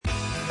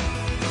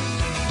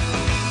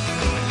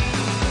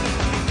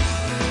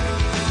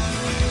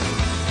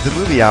The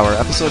Movie Hour,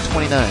 Episode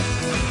 29,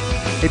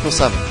 April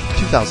 7th,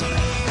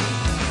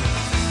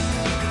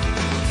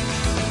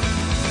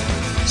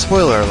 2009.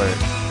 Spoiler alert,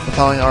 the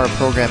following hour of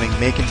programming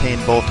may contain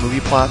both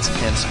movie plots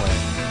and swearing.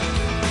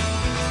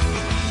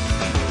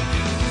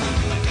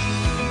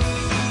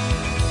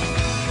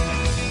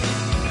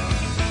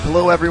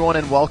 Hello everyone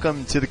and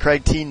welcome to the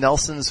Craig T.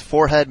 Nelson's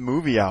Forehead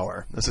Movie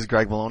Hour. This is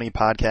Greg Maloney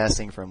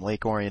podcasting from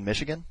Lake Orion,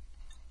 Michigan.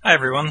 Hi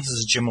everyone, this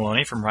is Jim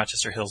Maloney from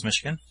Rochester Hills,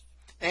 Michigan.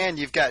 And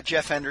you've got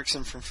Jeff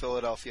Hendrickson from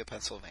Philadelphia,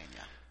 Pennsylvania.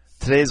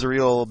 Today's a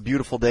real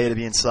beautiful day to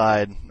be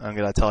inside. I'm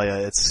going to tell you,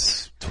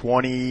 it's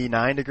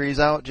 29 degrees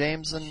out,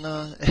 James, in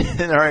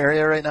our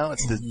area right now.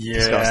 It's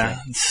disgusting. Yeah,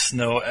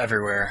 snow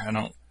everywhere. I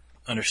don't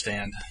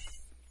understand.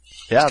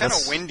 Yeah, it's kind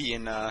of windy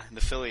in the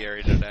Philly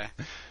area today.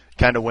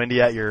 Kind of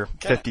windy at your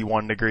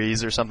 51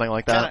 degrees or something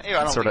like that. I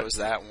don't think it was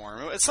that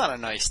warm. It's not a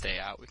nice day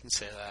out, we can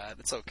say that.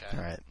 It's okay.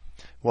 All right.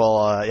 Well,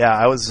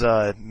 I was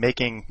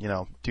making,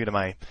 due to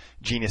my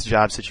genius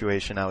job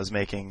situation, I was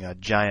making a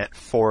giant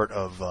fort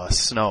of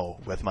snow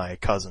with my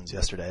cousins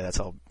yesterday. That's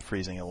how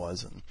freezing it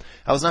was, and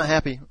I was not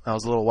happy. I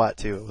was a little wet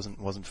too.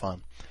 It wasn't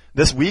fun.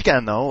 This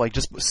weekend though, like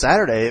just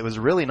Saturday, it was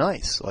really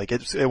nice. Like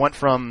it went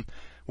from,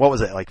 what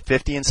was it, like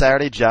 50 on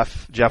Saturday.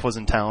 Jeff was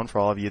in town, for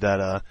all of you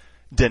that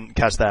didn't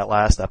catch that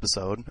last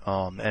episode.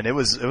 And it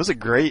was a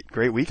great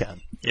weekend.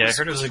 Yeah, I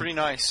heard it was pretty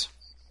nice.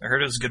 I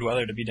heard it was good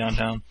weather to be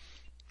downtown.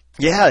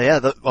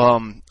 Yeah.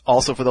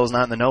 Also, for those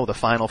not in the know, the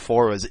Final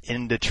Four was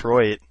in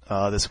Detroit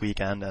this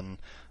weekend, and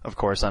of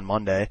course on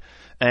Monday.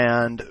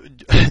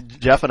 And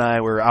Jeff and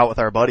I were out with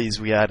our buddies.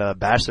 We had a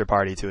bachelor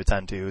party to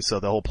attend to, so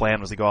the whole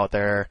plan was to go out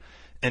there,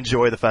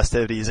 enjoy the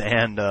festivities,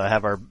 and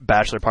have our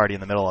bachelor party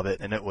in the middle of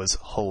it. And it was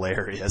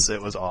hilarious.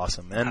 It was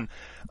awesome. And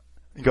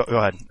go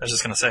ahead. I was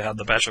just gonna say, how'd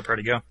the bachelor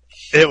party go?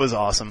 It was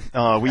awesome.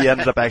 We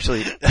ended up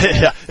actually,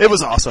 yeah, it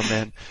was awesome,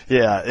 man.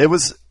 Yeah, it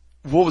was.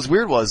 What was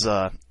weird was,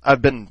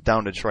 I've been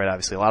down to Detroit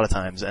obviously a lot of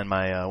times, and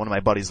my, one of my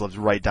buddies lives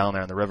right down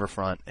there on the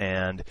riverfront,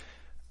 and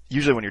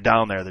usually when you're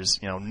down there, there's,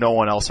 no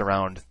one else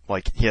around.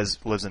 Like,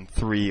 lives in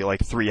three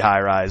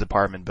high-rise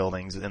apartment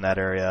buildings in that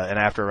area, and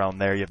after around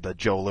there you have the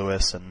Joe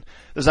Louis, and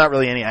there's not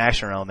really any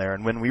action around there,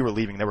 and when we were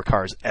leaving, there were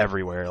cars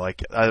everywhere.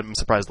 Like, I'm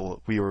surprised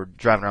we were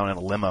driving around in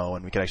a limo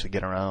and we could actually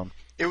get around.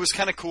 It was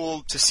kind of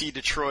cool to see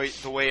Detroit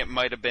the way it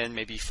might have been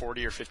maybe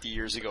 40 or 50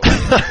 years ago,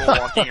 with people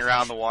walking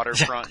around the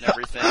waterfront and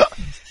everything.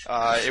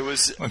 It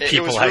was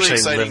people really actually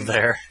exciting. live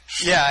there.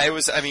 Yeah, it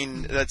was. I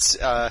mean,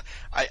 that's. I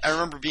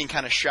remember being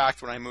kind of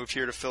shocked when I moved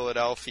here to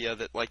Philadelphia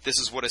that like this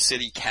is what a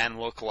city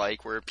can look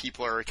like, where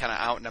people are kind of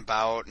out and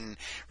about and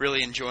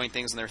really enjoying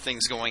things, and there are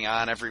things going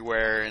on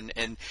everywhere.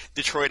 And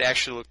Detroit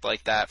actually looked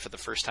like that for the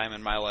first time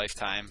in my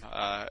lifetime,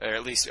 or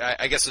at least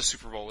I guess the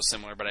Super Bowl was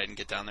similar, but I didn't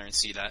get down there and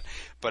see that.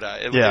 But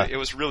it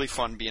was really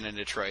fun being in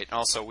Detroit. And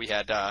also, we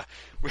had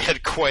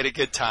quite a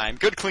good time.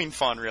 Good, clean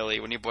fun, really,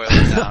 when you boil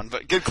it down.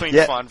 But good, clean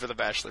fun for the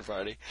bachelor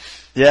party.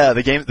 Yeah,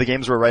 the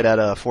games were right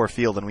at Ford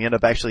Field, and we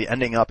ended up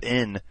ending up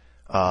in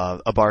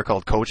a bar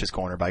called Coach's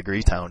Corner by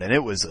Greektown, and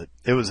it was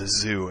a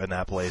zoo in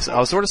that place. I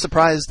was sort of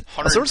surprised.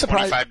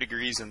 125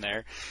 degrees in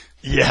there.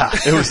 Yeah,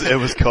 it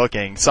was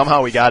cooking.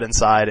 Somehow we got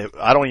inside.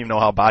 I don't even know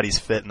how bodies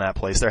fit in that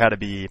place. There had to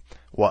be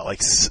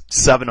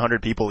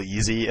 700 people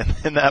easy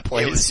in that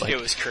place. It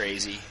was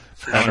crazy.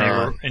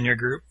 In your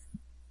group?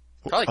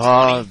 Probably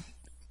 20.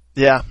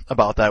 Yeah,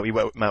 about that. We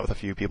met with a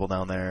few people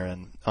down there,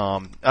 and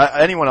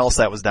anyone else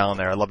that was down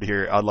there, I'd love to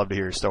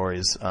hear your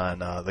stories on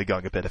the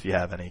Gunga Pit if you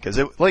have any, because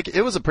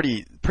it was a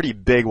pretty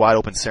big, wide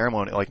open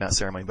ceremony, like not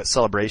ceremony, but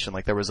celebration.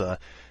 Like there was a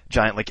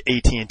giant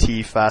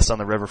AT&T fest on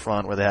the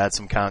riverfront where they had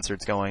some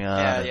concerts going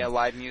on. Yeah,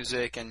 live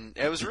music, and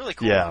it was really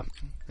cool. Yeah,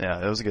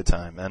 it was a good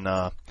time. And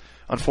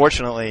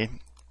unfortunately,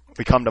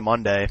 we come to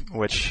Monday,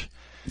 which.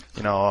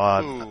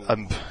 I don't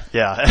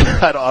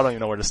even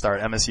know where to start.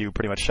 MSU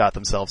pretty much shot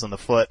themselves in the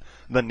foot,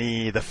 the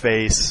knee, the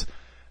face,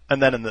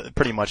 and then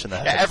pretty much in the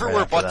head. Yeah,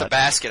 everywhere but the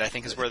basket, I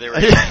think, is where they were.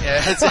 I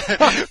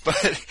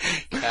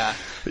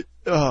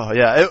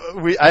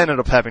ended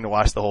up having to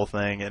watch the whole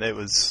thing, and it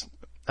was.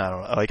 I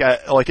don't know,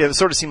 it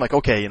sort of seemed like,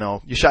 okay,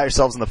 you shot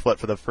yourselves in the foot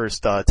for the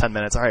first 10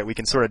 minutes. All right, we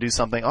can sort of do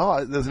something.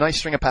 Oh, there's a nice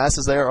string of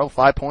passes there. Oh,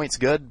 5 points,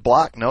 good.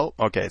 Block, nope.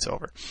 Okay, it's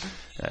over.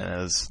 And it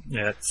was,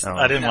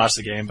 I didn't watch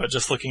the game, but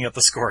just looking at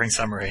the scoring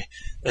summary,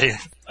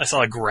 I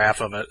saw a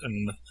graph of it,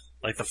 and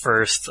the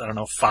first,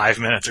 5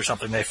 minutes or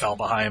something, they fell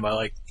behind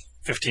by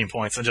 15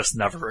 points and just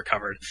never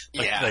recovered.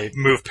 They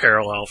moved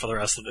parallel for the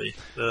rest of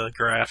the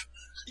graph.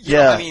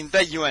 Yeah, I mean,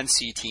 that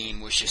UNC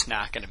team was just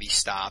not going to be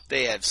stopped.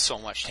 They have so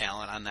much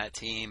talent on that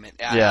team. And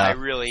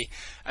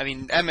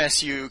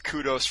MSU,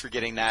 kudos for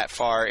getting that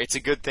far. It's a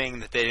good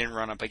thing that they didn't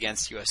run up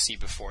against USC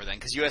before then,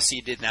 because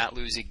USC did not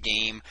lose a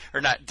game,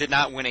 did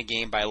not win a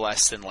game by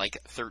less than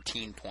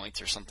 13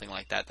 points or something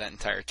like that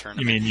entire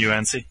tournament. You mean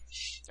UNC?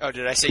 Oh,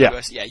 did I say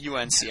USC? Yeah,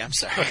 UNC, I'm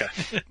sorry. Okay.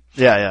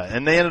 Yeah,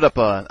 and they ended up,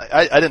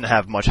 I didn't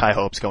have much high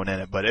hopes going in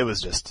it, but it was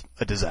just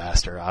a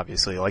disaster,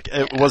 obviously.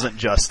 It wasn't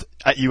just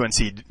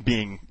UNC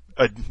being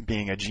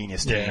being a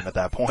genius team at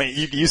that point.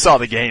 You saw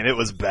the game; it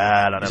was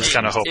bad on every. Just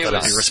kind of hope that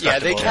it'd be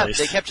respectable. Yeah, at least.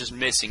 they kept just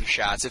missing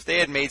shots. If they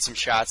had made some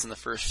shots in the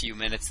first few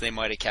minutes, they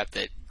might have kept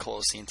it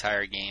close the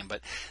entire game.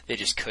 But they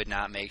just could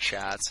not make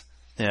shots.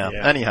 Yeah.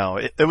 Anyhow,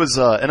 it was,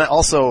 and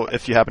also,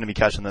 if you happen to be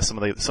catching this, some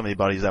of the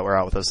buddies that were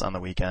out with us on the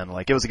weekend,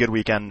 like, it was a good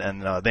weekend,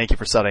 and thank you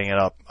for setting it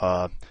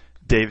up.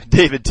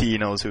 David T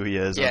knows who he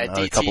is, Yeah, and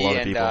DT a couple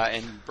other people.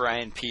 and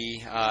Brian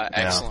P.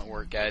 Excellent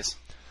work, guys.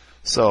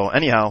 So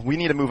anyhow, we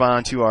need to move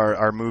on to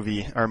our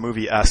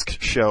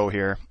movie-esque show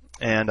here.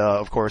 And,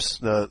 of course,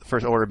 the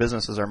first order of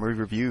business is our movie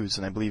reviews,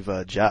 and I believe,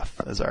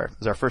 Jeff is our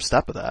first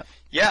step of that.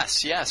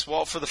 Yes.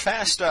 Well, for the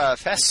past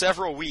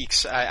several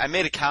weeks, I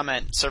made a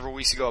comment several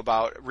weeks ago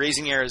about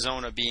Raising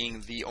Arizona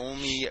being the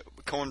only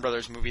Coen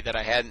Brothers movie that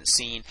I hadn't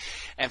seen.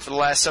 And for the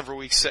last several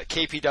weeks,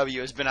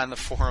 KPW has been on the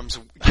forums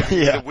giving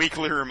me the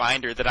weekly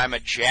reminder that I'm a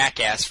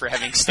jackass for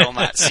having still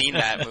not seen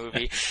that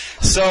movie.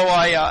 So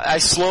I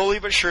slowly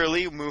but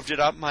surely moved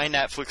it up my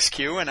Netflix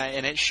queue, and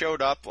it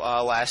showed up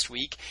last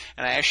week,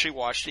 and I actually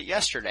watched it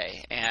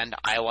yesterday, and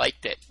I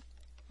liked it.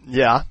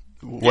 Yeah.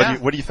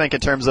 What do you think in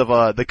terms of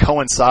the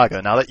Coen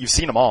saga? Now that you've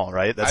seen them all,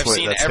 right? I've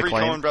seen every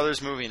Coen Brothers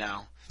movie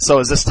now. So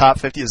is this top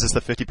 50? Is this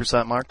the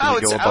 50% mark? I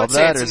would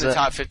say it's in the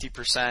top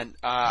 50%.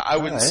 I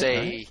wouldn't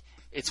say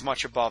it's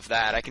much above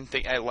that.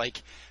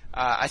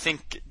 I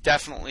think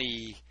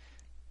definitely,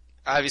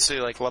 obviously,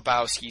 like,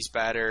 Lebowski's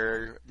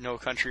better. No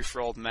Country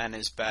for Old Men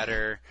is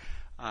better.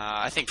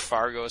 I think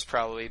Fargo is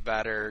probably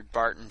better.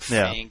 Barton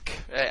Fink.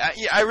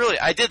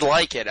 I did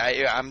like it.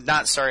 I'm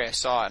not sorry I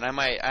saw it, and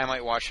I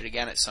might watch it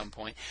again at some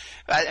point.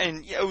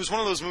 And it was one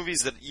of those movies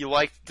that you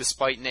liked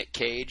despite Nick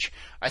Cage.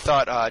 I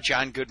thought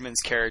John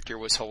Goodman's character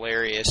was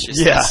hilarious.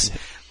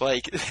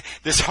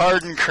 This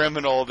hardened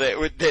criminal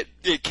that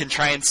it can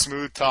try and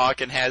smooth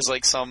talk and has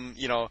like some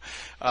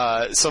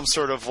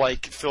sort of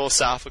like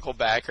philosophical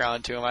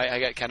background to him. I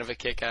got kind of a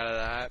kick out of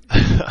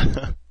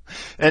that.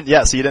 And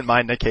so you didn't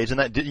mind Nick Cage in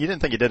that? You didn't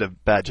think he did a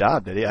bad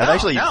job, did he? I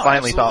actually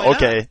finally thought,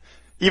 okay,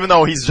 even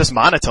though he's just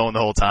monotone the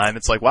whole time,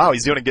 it's like, wow,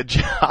 he's doing a good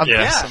job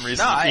for some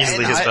reason.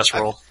 Easily his best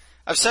role.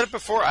 I've said it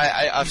before.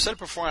 I've said it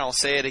before, and I'll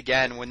say it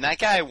again. When that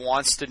guy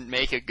wants to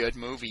make a good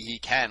movie, he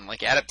can.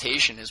 Like,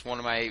 Adaptation is one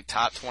of my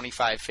top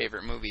 25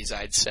 favorite movies,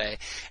 I'd say,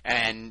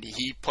 and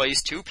he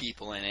plays two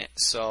people in it.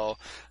 So,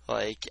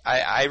 like,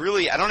 I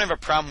don't have a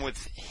problem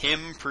with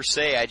him per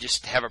se. I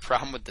just have a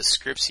problem with the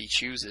scripts he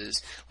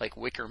chooses, like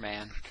Wicker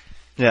Man.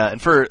 Yeah,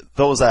 and for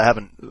those that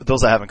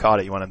haven't caught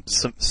it, you want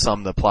to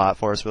sum the plot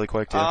for us really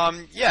quick, too?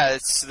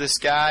 It's this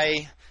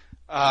guy.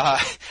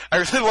 I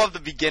really love the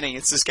beginning.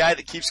 It's this guy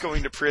that keeps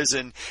going to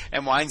prison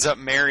and winds up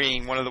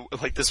marrying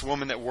this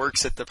woman that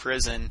works at the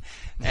prison,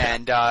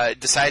 and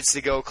decides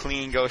to go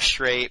clean, go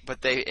straight,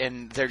 but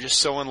they're just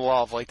so in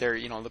love, like they're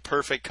the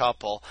perfect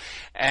couple,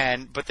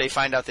 but they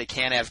find out they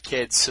can't have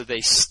kids, so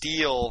they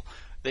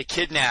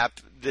kidnap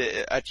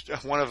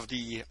one of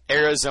the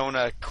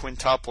Arizona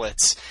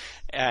quintuplets.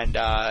 And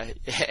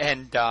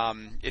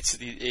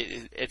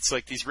it's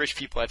like these rich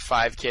people had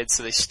 5 kids,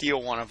 so they steal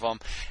one of them,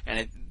 and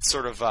it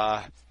sort of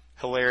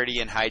hilarity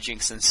and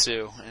hijinks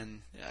ensue,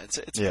 and it's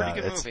a pretty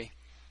good movie.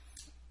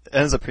 It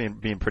ends up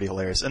being pretty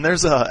hilarious. And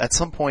there's at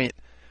some point,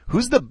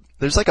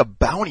 there's like a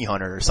bounty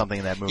hunter or something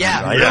in that movie,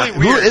 right? Really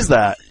weird. Who is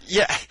that?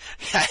 Yeah,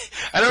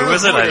 I don't know. Who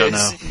is it? I don't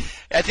know.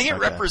 I think it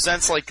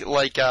represents I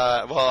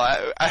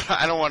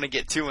don't want to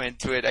get too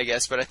into it, I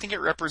guess, but I think it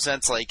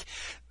represents like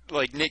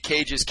Nick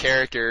Cage's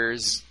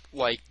character's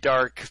like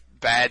dark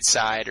bad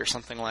side or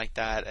something like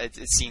that.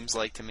 It seems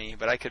like to me,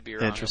 but I could be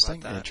wrong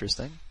about that.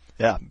 Interesting.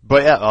 Yeah,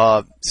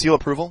 but seal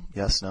approval?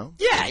 Yes, no?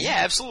 Yeah,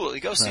 absolutely.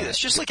 Go see this.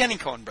 Just like any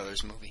Coen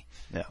Brothers movie.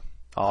 Yeah.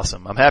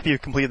 Awesome. I'm happy you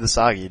completed the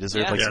saga. You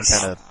deserve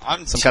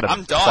some kind of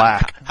I'm done.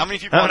 plaque. How many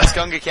people on this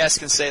Gunga Cast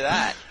can say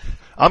that?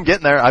 I'm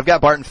getting there. I've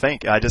got Barton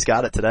Fink. I just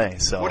got it today.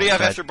 So what do you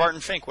have after Barton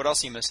Fink? What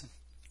else are you missing?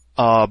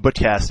 Butch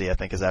Cassidy, I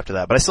think, is after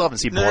that. But I still haven't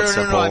seen Blood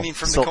Simple. No, I mean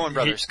from the Coen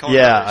Brothers.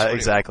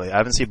 Exactly. I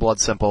haven't seen Blood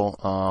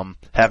Simple.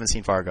 Haven't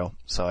seen Fargo.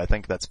 So I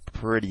think that's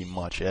pretty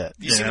much it.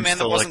 You seen The Man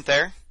That Wasn't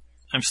There?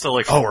 I'm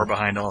still 4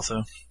 behind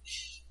also.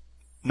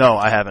 No,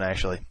 I haven't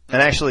actually.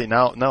 And actually,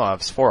 no, I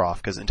was 4 off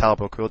because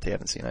Intolerable Cruelty I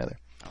haven't seen either.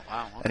 Oh,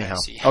 wow. Okay, anyhow.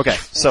 Okay,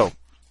 so,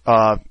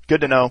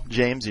 good to know.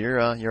 James, you're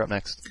up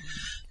next.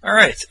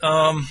 Alright,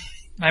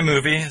 my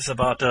movie is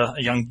about a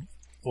young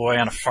boy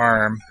on a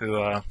farm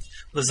who,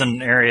 lives in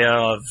an area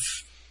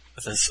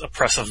with this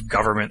oppressive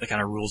government that kind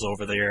of rules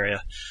over the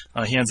area.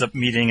 He ends up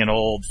meeting an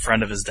old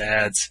friend of his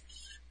dad's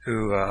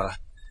who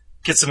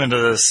gets him into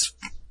this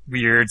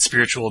weird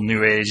spiritual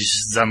new age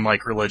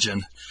Zen-like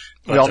religion.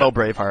 We all know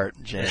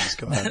Braveheart. James,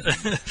 go ahead.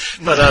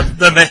 But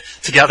then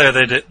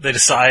they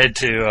decide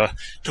to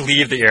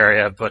leave the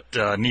area, but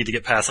need to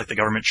get past the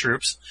government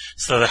troops.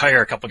 So they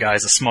hire a couple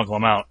guys to smuggle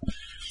them out.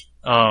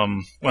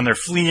 When they're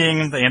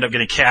fleeing, they end up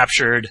getting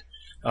captured.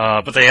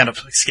 But they end up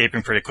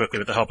escaping pretty quickly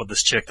with the help of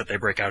this chick that they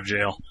break out of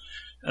jail.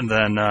 And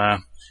then,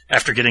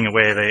 after getting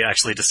away, they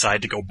actually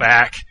decide to go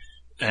back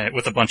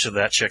with a bunch of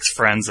that chick's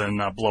friends and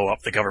blow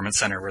up the government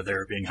center where they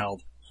were being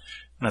held.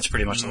 that's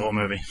pretty much the whole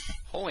movie.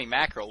 Holy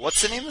mackerel.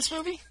 What's the name of this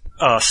movie?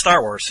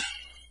 Star Wars.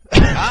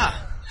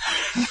 Ah.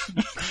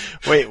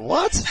 Wait,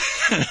 what?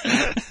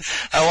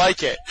 I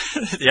like it.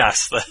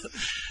 Yes.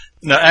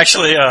 No,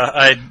 actually,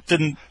 I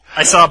didn't.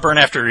 I saw Burn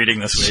After Reading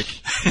this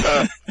week.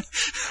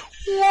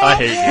 I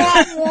hate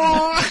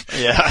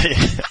you. Yeah.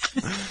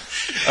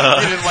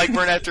 You didn't like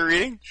Burn After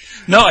Reading?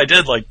 No, I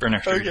did like Burn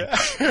After Reading.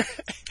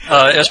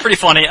 It was pretty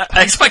funny.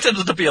 I expected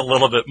it to be a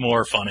little bit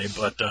more funny,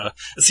 but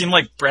it seemed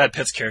like Brad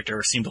Pitt's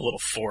character seemed a little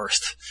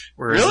forced.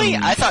 Really?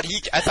 I thought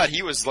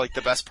he was like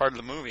the best part of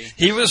the movie.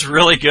 He was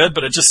really good,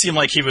 but it just seemed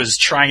like he was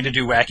trying to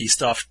do wacky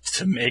stuff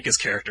to make his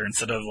character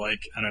instead of like,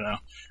 I don't know.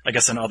 I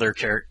guess in other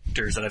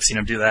characters that I've seen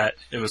him do that,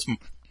 it was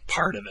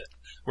part of it.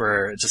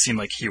 Where it just seemed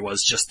like he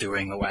was just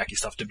doing the wacky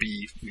stuff to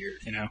be weird,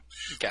 you know?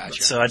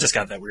 Gotcha. So I just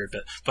got that weird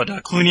bit. But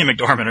Clooney and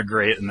McDormand are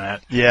great in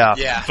that. Yeah.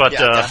 But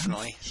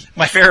definitely.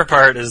 My favorite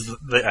part is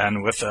the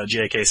end with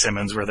J.K.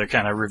 Simmons where they're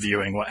kind of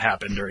reviewing what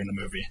happened during the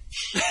movie.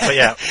 But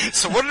yeah.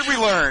 So what did we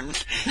learn?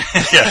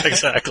 Yeah,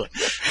 exactly.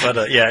 But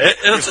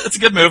it's a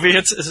good movie.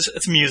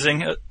 It's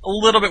amusing. A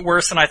little bit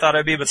worse than I thought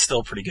it'd be, but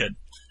still pretty good.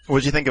 What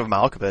did you think of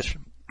Malkovich?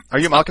 Are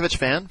you a Malkovich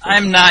fan?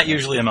 I'm not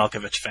usually a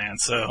Malkovich fan,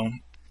 so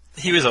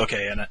he was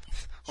okay in it.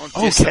 Don't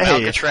do some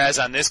Alcatraz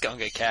on this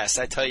Gunga cast,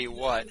 I tell you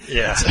what.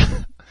 Yeah.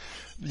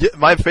 Yeah,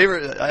 my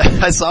favorite,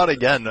 I saw it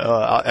again.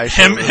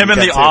 Him in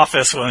the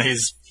office when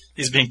he's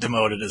being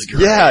demoted is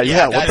great.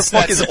 Yeah. What the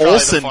fuck is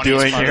Olsen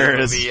doing here?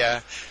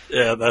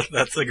 Yeah,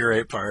 that's the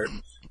great part.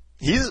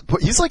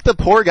 He's like the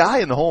poor guy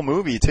in the whole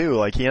movie too.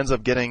 Like he ends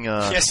up getting. He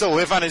has to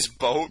live on his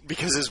boat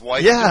because his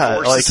wife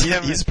divorces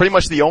him. He's pretty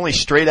much the only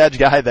straight edge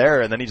guy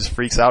there, and then he just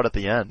freaks out at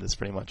the end. It's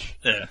pretty much.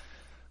 Yeah.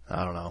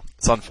 I don't know.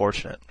 It's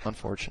unfortunate.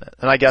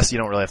 And I guess you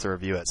don't really have to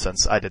review it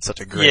since I did such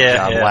a great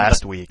job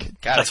last week.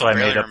 God, that's why I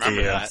made up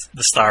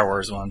the Star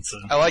Wars one. So.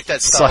 I like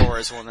that Star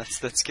Wars one.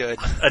 That's good.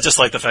 I just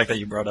like the fact that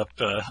you brought up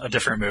a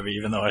different movie,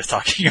 even though I was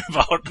talking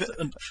about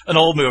an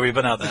old movie,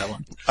 but not that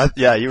one.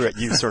 Yeah, you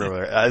sort of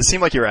were. It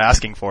seemed like you were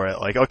asking for it.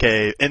 Like,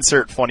 okay,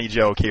 insert funny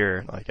joke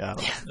here. Like, I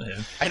don't know.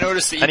 Yeah. I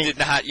noticed that you did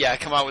not,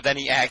 come out with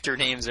any actor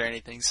names or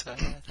anything. So,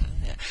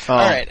 yeah. All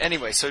right.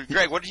 Anyway, so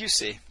Greg, what did you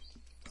see?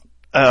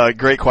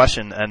 Great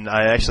question, and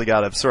I actually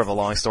got a sort of a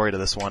long story to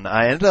this one.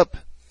 I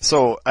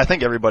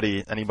think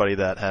anybody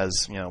that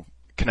has,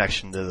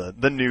 connection to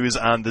the news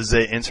on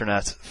the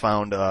internet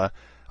found, a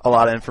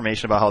lot of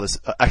information about how this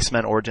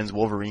X-Men Origins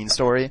Wolverine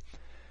story,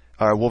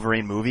 or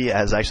Wolverine movie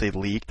has actually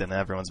leaked, and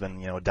everyone's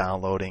been,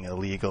 downloading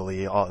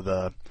illegally all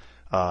the,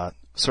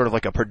 sort of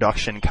like a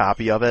production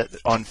copy of it,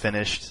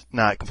 unfinished,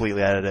 not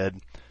completely edited,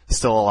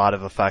 still a lot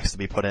of effects to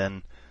be put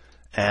in,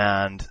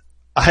 and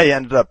I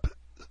ended up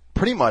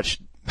pretty much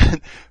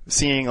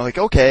seeing like,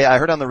 okay, I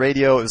heard on the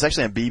radio, it was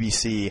actually on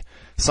BBC,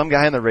 some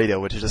guy on the radio,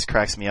 which just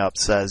cracks me up,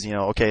 says,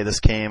 okay, this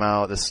came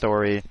out, this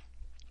story,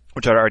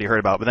 which I'd already heard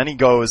about, but then he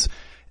goes,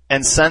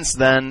 and since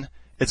then,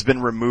 it's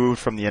been removed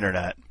from the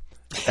internet.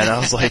 And I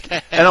was like,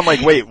 and I'm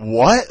like, wait,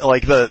 what?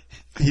 Like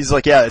he's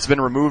like, yeah, it's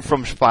been removed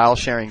from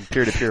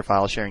peer-to-peer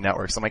file sharing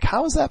networks. I'm like,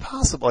 how is that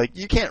possible? Like,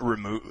 you can't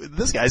remove,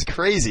 this guy's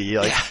crazy.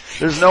 Like,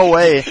 there's no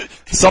way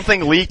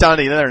something leaked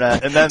onto the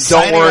internet and then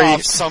don't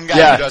worry. Some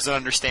guy who doesn't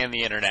understand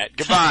the internet.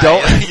 Goodbye.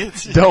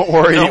 Don't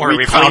worry.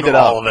 We found it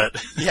all of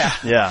it.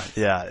 Yeah.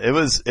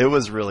 It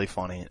was really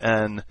funny.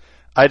 And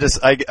I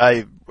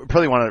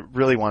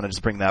really want to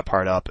just bring that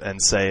part up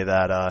and say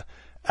that,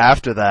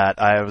 after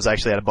that, I was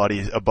actually at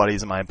a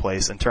buddy's of mine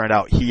place, and turned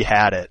out he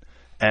had it,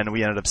 and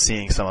we ended up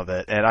seeing some of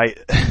it. And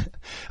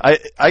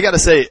I gotta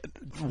say,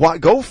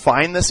 go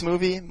find this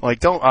movie.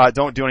 Like,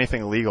 don't do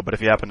anything illegal. But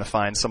if you happen to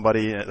find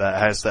somebody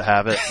that has to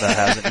have it, that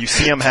hasn't, you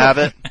see them have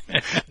it.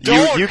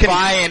 You can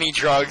buy any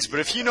drugs, but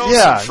if you know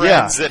some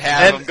friends that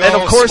have them, go and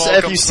of course, smoke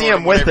if them, you see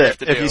him with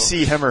it, if do. you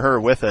see him or her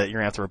with it, you're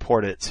gonna have to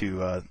report it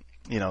to,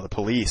 the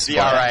police. The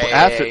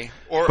RIA.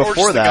 Or just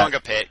the Gunga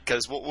Pit,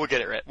 because we'll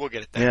get it. We'll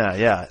get it there.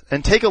 Yeah.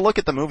 And take a look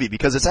at the movie,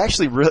 because it's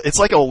actually it's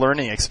like a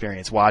learning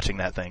experience watching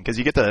that thing, because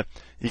you get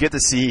to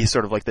see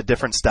sort of like the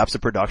different steps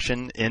of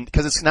production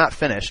because it's not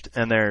finished,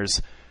 and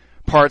there's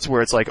parts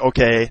where it's like,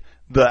 okay,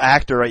 the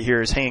actor right here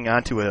is hanging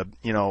onto a,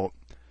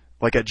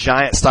 like a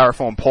giant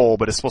styrofoam pole,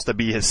 but it's supposed to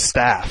be his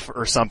staff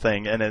or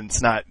something, and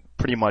it's not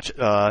pretty much,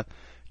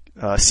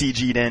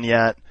 CG'd in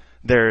yet.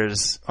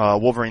 There's,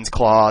 Wolverine's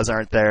claws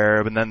aren't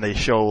there, but then they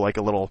show like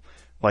a little,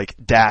 like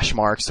dash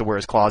marks to where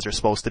his claws are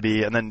supposed to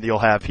be, and then you'll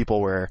have people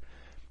where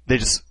they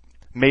just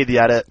made the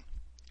edit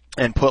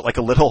and put like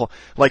a little,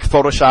 like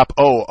Photoshop,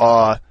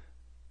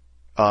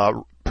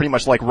 pretty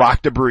much like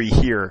rock debris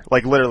here,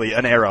 like literally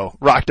an arrow,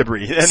 rock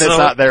debris, and it's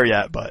not there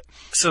yet, but.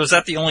 So is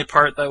that the only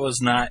part that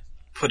was not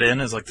put in,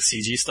 is like the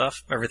CG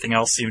stuff? Everything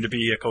else seemed to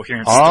be a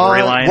coherent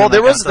storyline? Well,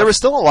 there was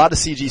still a lot of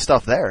CG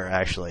stuff there,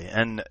 actually,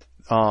 and,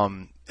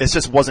 it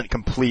just wasn't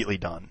completely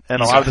done.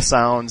 And a lot of the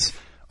sounds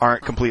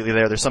aren't completely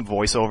there. There's some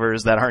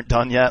voiceovers that aren't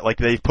done yet. Like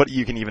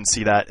you can even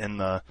see that in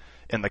the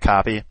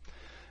copy.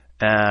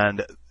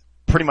 And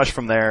pretty much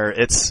from there,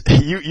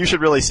 you should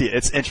really see it.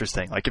 It's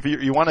interesting. Like if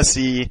you want to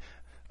see,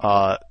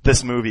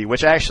 this movie,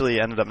 which actually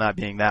ended up not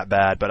being that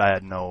bad, but I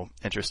had no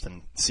interest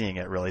in seeing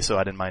it really, so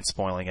I didn't mind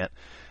spoiling it.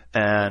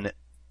 And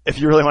if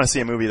you really want to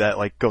see a movie that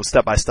like goes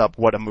step by step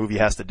what a movie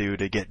has to do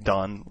to get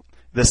done,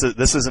 this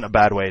isn't a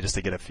bad way just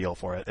to get a feel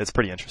for it. It's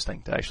pretty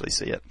interesting to actually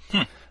see it.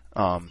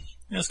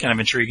 It's kind of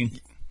intriguing.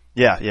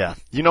 Yeah.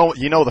 You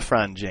know the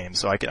friend James,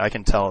 so I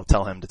can tell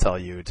him to tell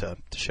you to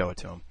show it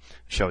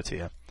to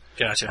you.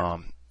 Gotcha.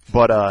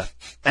 But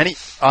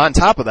on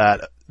top of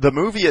that, the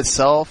movie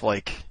itself,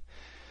 like,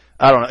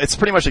 I don't know, it's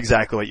pretty much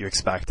exactly what you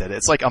expected.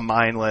 It's like a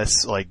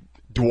mindless, like,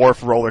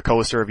 dwarf roller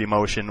coaster of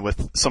emotion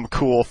with some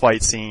cool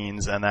fight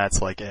scenes, and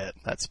that's like it.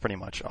 That's pretty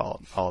much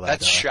all that.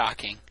 That's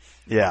shocking.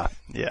 Yeah.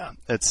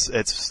 That's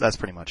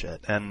pretty much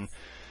it. And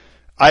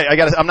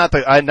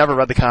I never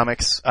read the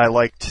comics. I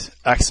liked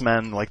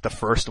X-Men, like the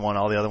first one.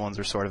 All the other ones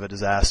are sort of a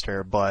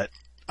disaster, but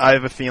I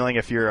have a feeling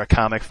if you're a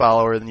comic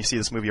follower, then you see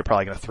this movie, you're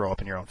probably going to throw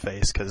up in your own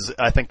face, because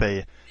I think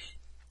they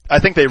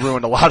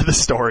ruined a lot of the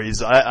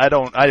stories.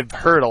 I've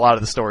heard a lot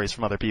of the stories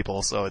from other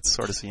people, so it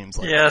sort of seems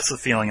like. Yeah, that's the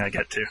feeling I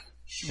get too.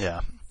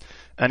 Yeah.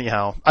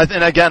 Anyhow,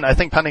 and again, I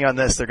think pending on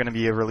this, they're going to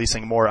be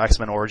releasing more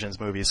X-Men Origins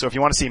movies. So if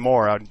you want to see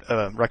more,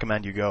 I'd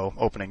recommend you go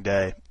opening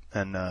day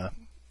and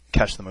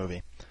catch the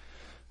movie.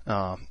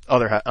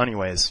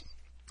 Anyways,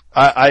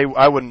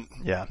 I wouldn't.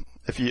 Yeah,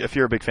 if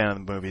you're a big fan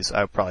of the movies,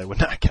 I probably would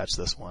not catch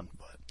this one.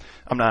 But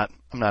I'm not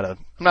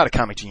a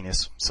comic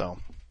genius. So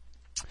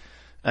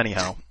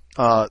anyhow,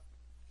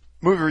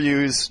 movie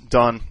reviews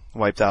done,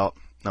 wiped out,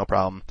 no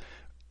problem.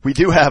 We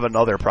do have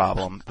another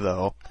problem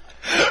though.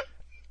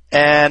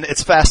 And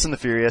it's Fast and the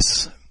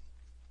Furious.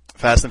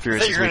 Fast and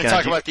Furious. I thought you were going to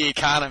talk about the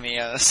economy.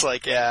 I was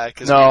like, yeah,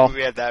 because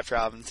we had that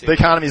problem too. The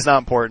economy is not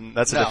important.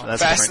 That's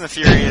Fast and the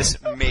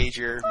Furious,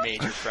 major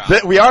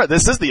problem.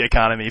 This is the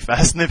economy.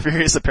 Fast and the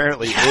Furious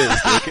apparently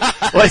is.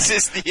 This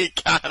is the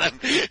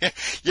economy.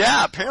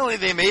 Yeah, apparently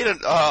they made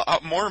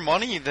more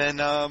money than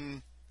a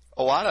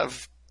lot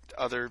of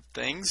other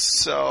things.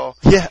 So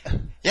yeah,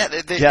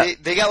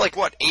 they got like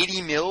what,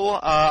 80 mil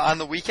on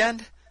the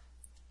weekend.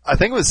 I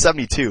think it was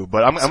 72,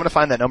 but I'm going to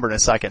find that number in a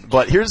second.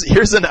 But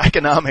here's an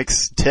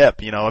economics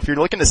tip. You know, if you're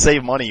looking to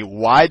save money,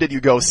 why did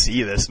you go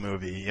see this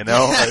movie? You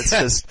know, it's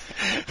just,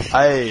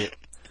 I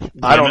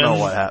don't know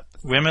what happened.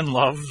 Women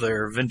love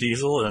their Vin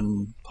Diesel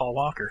and Paul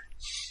Walker.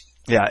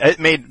 Yeah, it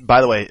made,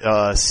 by the way,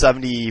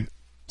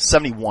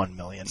 71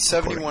 million.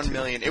 71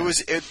 million.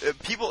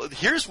 People,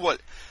 here's what,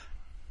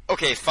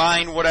 okay,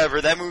 fine,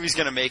 whatever. That movie's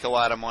going to make a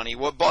lot of money.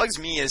 What bugs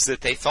me is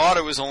that they thought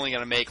it was only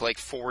going to make like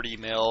 40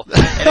 mil,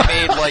 and it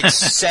made like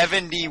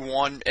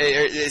 71.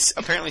 It's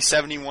apparently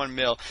 71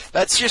 mil.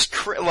 That's just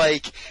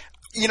like.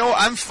 You know,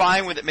 I'm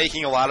fine with it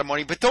making a lot of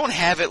money, but don't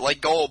have it like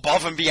go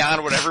above and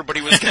beyond what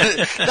everybody was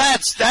gonna.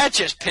 That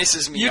just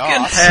pisses me off. You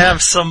can have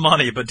some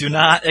money, but do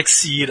not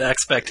exceed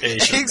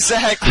expectations.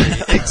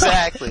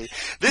 Exactly.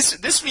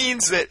 This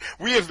means that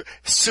we have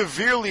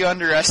severely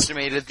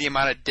underestimated the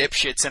amount of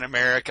dipshits in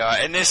America,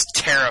 and this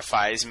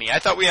terrifies me. I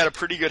thought we had a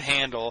pretty good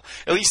handle,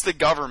 at least the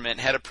government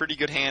had a pretty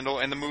good handle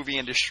in the movie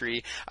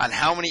industry on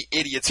how many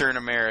idiots are in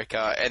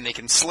America, and they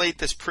can slate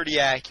this pretty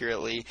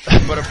accurately.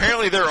 But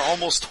apparently there are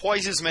almost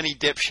twice as many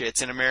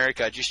dipshits in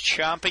America just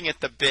chomping at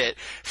the bit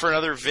for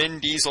another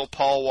Vin Diesel,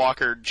 Paul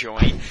Walker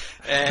joint.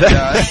 And,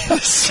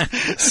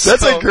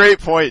 that's a great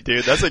point,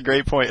 dude. That's a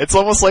great point. It's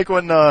almost like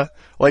when,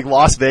 like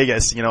Las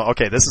Vegas, you know,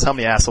 okay, this is how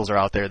many assholes are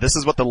out there. This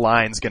is what the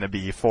line's gonna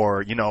be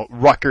for, you know,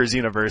 Rutgers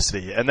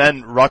University. And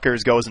then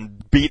Rutgers goes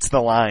and beats the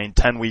line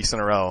 10 weeks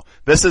in a row.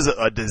 This is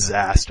a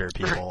disaster,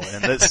 people.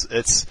 And this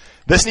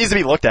needs to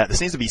be looked at.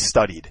 This needs to be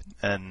studied.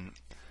 And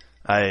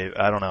I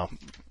don't know.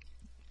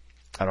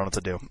 I don't know what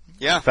to do.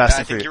 Yeah,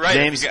 I think you're right.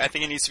 James, I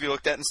think it needs to be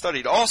looked at and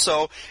studied.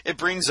 Also, it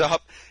brings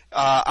up,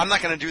 I'm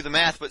not going to do the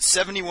math, but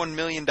 $71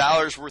 million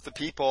worth of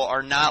people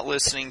are not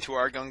listening to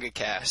our Gunga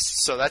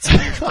cast. So that's a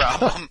huge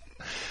problem.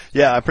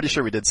 Yeah, I'm pretty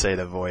sure we did say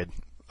to avoid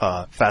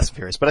Fast and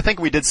Furious. But I think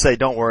we did say,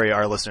 don't worry,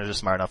 our listeners are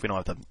smart enough. We don't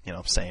have to, you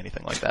know, say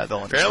anything like that. They'll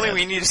understand.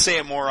 Apparently we need to say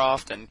it more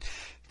often.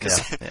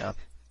 Yeah.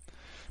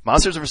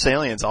 Monsters vs.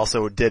 Aliens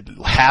also did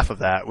half of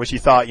that, which you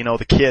thought, you know,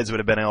 the kids would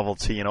have been able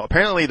to, you know,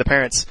 apparently the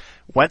parents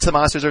went to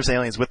Monsters vs.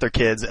 Aliens with their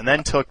kids and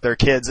then took their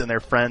kids and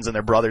their friends and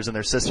their brothers and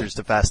their sisters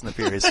to Fast and the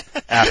Furious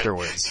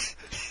afterwards.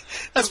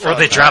 Or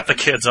they dropped the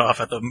kids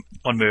off at the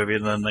one movie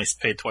and then they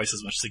paid twice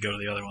as much to go to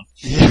the other one.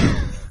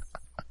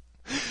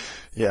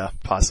 Yeah,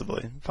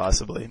 possibly.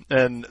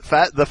 And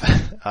I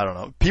don't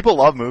know. People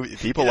love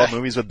movies. Love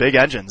movies with big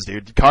engines,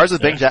 dude. Cars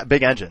with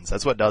big engines.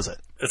 That's what does it.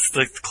 It's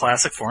the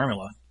classic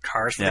formula.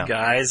 Cars for the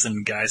guys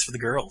and guys for the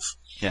girls.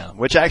 Yeah,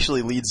 which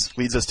actually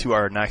leads us to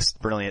our next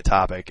brilliant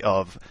topic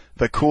of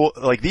the cool,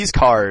 like these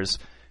cars.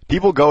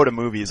 People go to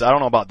movies. I don't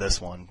know about this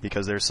one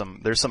because there's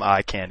some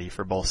eye candy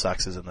for both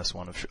sexes in this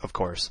one, of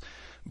course.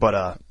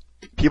 But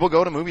people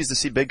go to movies to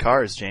see big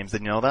cars. James,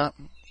 did you know that?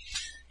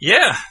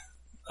 Yeah,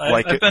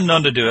 I've been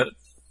known to do it.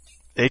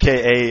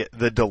 AKA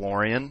the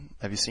DeLorean.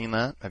 Have you seen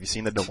that? Have you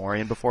seen the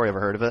DeLorean before? You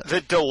ever heard of it?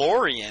 The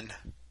DeLorean?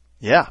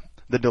 Yeah.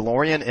 The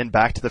DeLorean in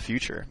Back to the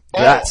Future.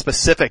 Oh. That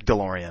specific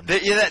DeLorean.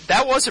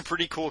 That was a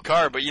pretty cool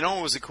car, but you know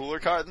what was a cooler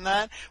car than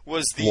that?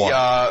 Was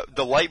the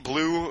light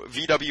blue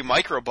VW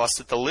microbus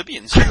that the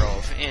Libyans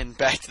drove in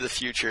Back to the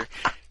Future.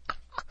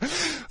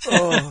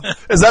 Oh.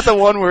 Is that the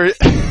one where...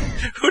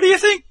 Who do you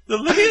think? The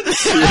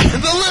Libyans?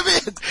 The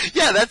Libyans!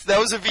 Yeah, that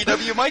was a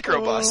VW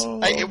microbus. Oh,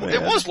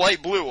 it was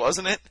light blue,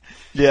 wasn't it?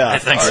 Yeah. I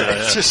think so, Right.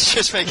 yeah.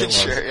 Just making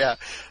sure, yeah.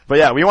 But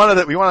yeah, we want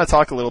to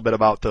talk a little bit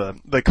about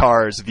the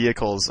cars,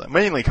 vehicles,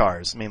 mainly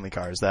cars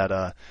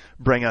that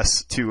bring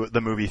us to the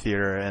movie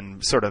theater,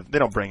 and sort of, they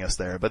don't bring us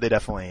there, but they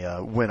definitely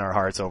win our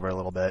hearts over a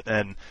little bit.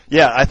 And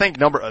yeah, I think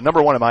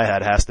number one in my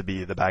head has to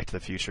be the Back to the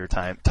Future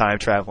time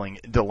traveling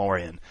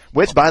DeLorean.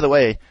 Which, by the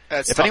way,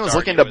 if anyone's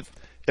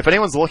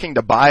looking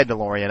to buy a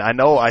DeLorean, I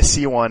know I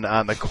see one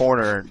on the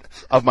corner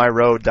of my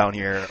road down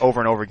here over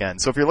and over again.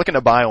 So if you're looking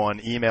to buy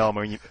one, email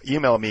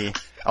me.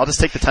 I'll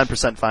just take the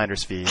 10%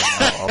 finder's fee.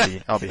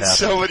 And I'll be happy.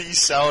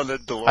 Somebody's selling a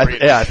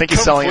DeLorean. I think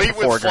he's selling it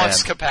for $4,000. Complete with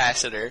flux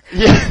capacitor.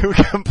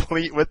 Yeah,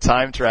 complete with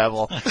time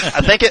travel.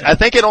 I think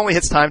it only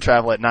hits time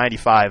travel at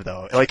 95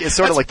 though. Like it's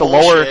sort of like the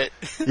bullshit.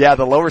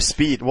 the lower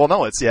speed. Well,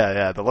 no, it's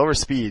the lower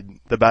speed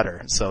the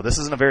better. So this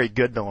isn't a very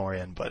good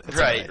DeLorean, but it's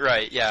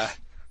Right, yeah.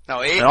 No,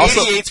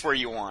 88's where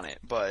you want it,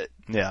 but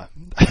yeah.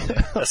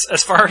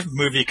 As far as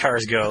movie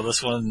cars go,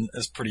 this one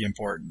is pretty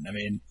important. I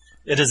mean,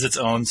 it is its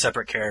own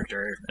separate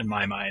character in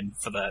my mind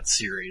for that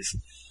series.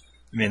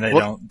 I mean, they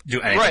don't do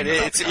anything. Right,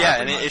 it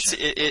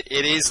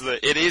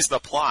is the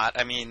plot.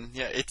 I mean,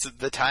 yeah, it's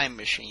the time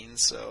machine,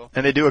 so.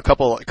 And they do a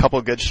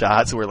couple good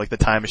shots where like the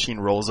time machine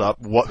rolls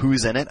up.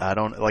 Who's in it? I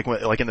don't like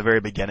in the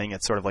very beginning.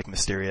 It's sort of like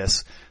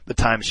mysterious. The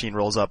time machine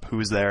rolls up.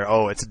 Who's there?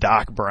 Oh, it's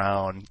Doc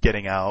Brown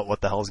getting out.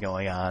 What the hell's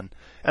going on?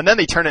 And then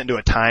they turn it into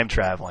a time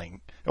traveling.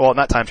 Well,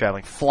 not time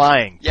traveling,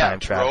 flying time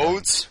traveling.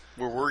 Roads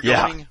where we're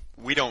going.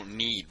 We don't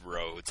need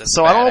roads. That's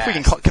so badass. I don't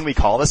know if can we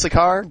call this a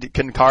car?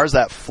 Can cars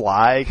that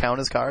fly count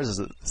as cars?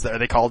 Are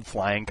they called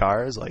flying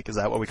cars? Like, is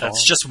that what we call them?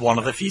 That's just one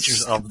of the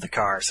features of the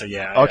car, so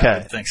yeah. Okay. I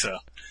would think so.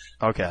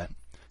 Okay.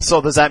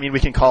 So does that mean we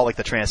can call like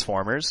the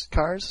Transformers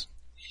cars?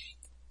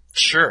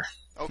 Sure.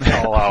 Okay.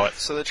 I'll allow it.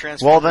 So the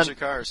Transformers are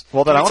cars.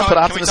 Well then I want to put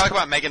Optimus... Can we talk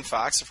about Megan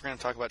Fox if we're going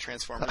to talk about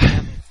Transformers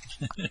again?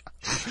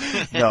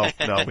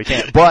 No, we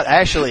can't. But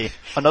actually,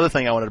 another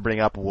thing I wanted to bring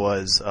up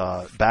was,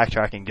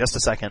 backtracking just a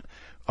second,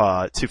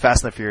 to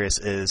Fast and the Furious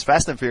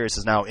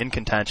is now in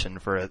contention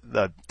for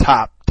the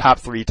top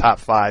 3, top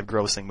 5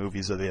 grossing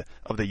movies of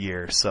the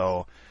year.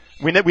 So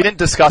we didn't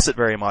discuss it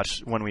very much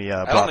when we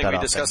brought that up. I don't think we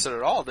discussed it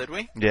at all, did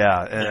we?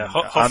 Yeah. And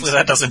hopefully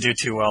that doesn't do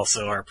too well,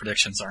 so our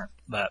predictions aren't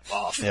that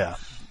off.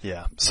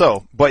 Yeah.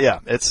 So, but yeah,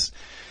 it's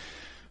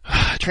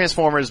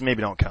Transformers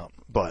maybe don't count.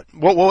 But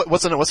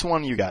what's the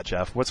one you got,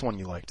 Jeff? What's one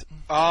you liked?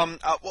 Well,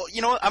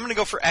 you know what? I'm going to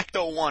go for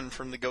Ecto 1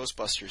 from the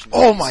Ghostbusters movies.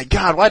 Oh my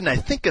God! Why didn't I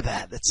think of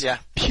that? That's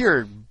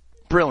pure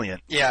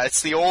brilliant. Yeah,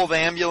 it's the old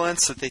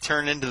ambulance that they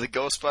turned into the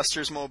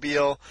Ghostbusters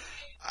mobile.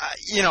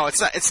 You know,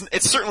 it's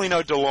certainly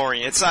no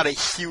DeLorean. It's not a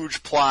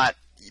huge plot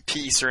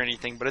piece or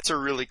anything, but it's a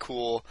really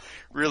cool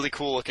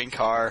looking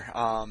car.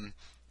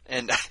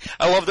 And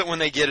I love that when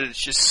they get it,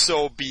 it's just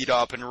so beat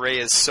up, and Ray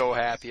is so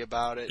happy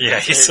about it. Yeah,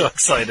 he's so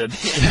excited.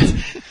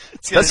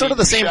 That's sort of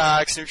the same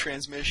shocks, new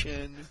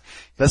transmission.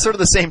 That's sort of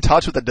the same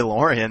touch with the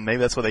DeLorean. Maybe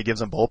that's what they gives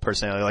them both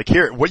personality. Like,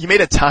 here, what, you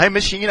made a time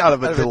machine out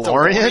of a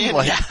DeLorean?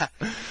 Like,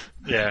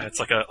 yeah, it's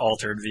like an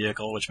altered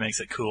vehicle, which makes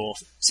it cool,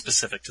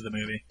 specific to the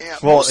movie. Yeah,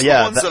 most of the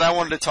ones that I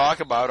wanted to talk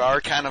about are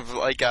kind of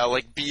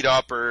like beat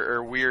up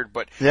or weird,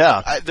 but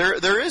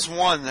there is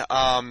one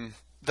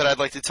that I'd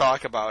like to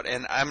talk about,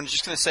 and I'm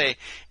just going to say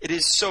it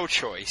is so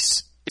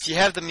choice. If you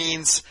have the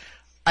means,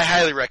 I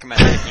highly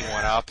recommend picking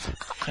one up.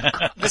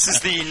 This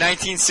is the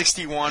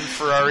 1961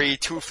 Ferrari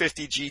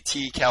 250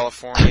 GT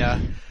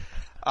California.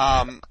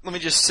 Let me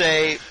just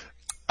say,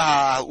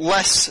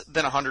 less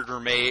than 100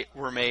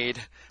 were made.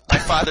 My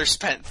father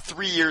spent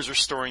 3 years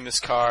restoring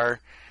this car.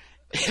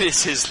 It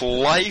is his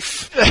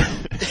life.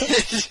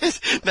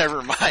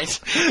 Never mind.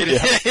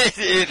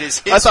 It is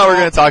his I thought we were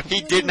going to talk.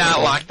 He did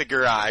not lock the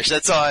garage.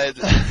 That's all.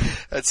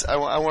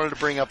 I wanted to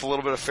bring up a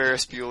little bit of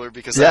Ferris Bueller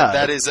because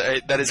that is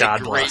a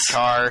great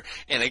car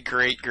and a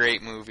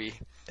great movie.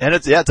 And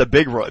it's a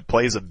big it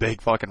plays a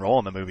big fucking role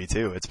in the movie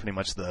too. It's pretty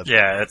much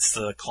it's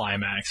the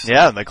climax.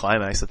 Yeah, the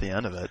climax at the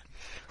end of it.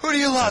 Who do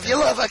you love? You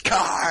love a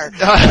car.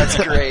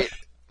 That's great.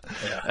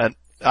 Yeah. And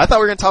I thought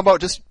we were going to talk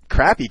about just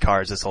crappy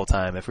cars this whole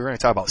time. If we were going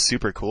to talk about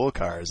super cool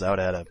cars, that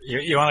would add up.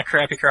 You want a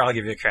crappy car? I'll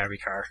give you a crappy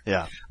car.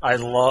 Yeah. I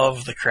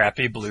love the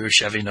crappy blue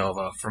Chevy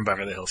Nova from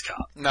Beverly Hills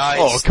Cop. Nice.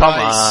 Oh, come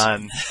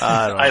on.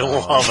 I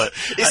love it.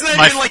 Isn't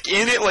that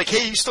even in it? Like,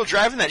 hey, you still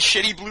driving that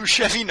shitty blue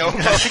Chevy Nova?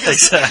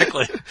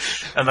 Exactly.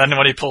 And then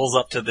when he pulls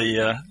up to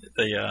the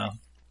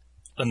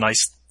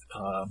nice,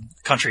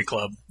 country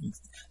club,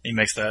 he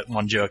makes that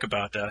one joke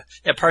about,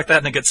 park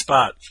that in a good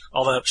spot.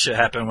 All that shit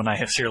happened when I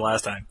was here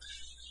last time.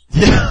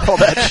 Yeah, all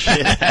that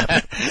shit.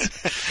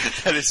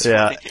 That is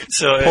funny.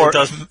 So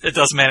it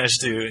does manage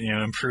to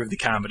improve the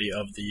comedy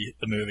of the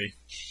movie.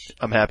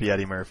 I'm happy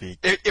Eddie Murphy.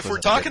 If we're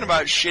talking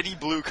about shitty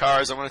blue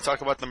cars, I want to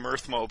talk about the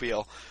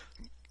Mirthmobile.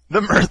 The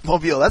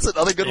Mirthmobile. That's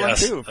another good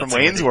Yes, one too from that's a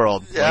Wayne's good-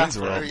 World. Yeah, Wayne's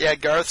World. yeah.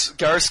 Garth's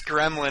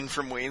Gremlin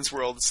from Wayne's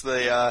World. It's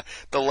the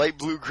light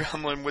blue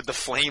Gremlin with the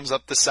flames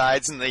up the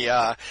sides and the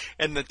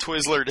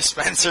Twizzler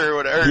dispenser or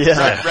whatever.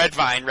 Yeah. Red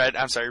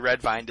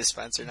Vine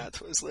dispenser, not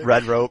Twizzler.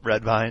 Red Rope,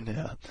 Red Vine.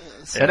 Yeah.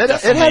 Yeah, And it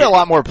had a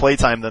lot more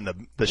playtime than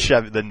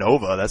the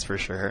Nova. That's for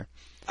sure.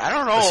 I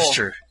don't know. This is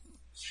true.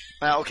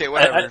 Okay,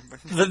 whatever.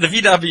 The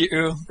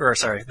VW, or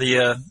sorry,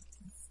 the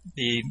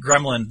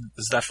Gremlin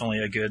was definitely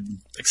a good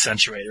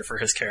accentuator for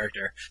his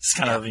character. It's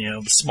kind of,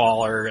 the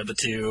smaller of the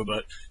two,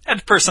 but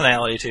had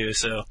personality too,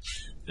 so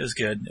it was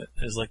good.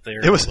 It was like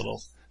their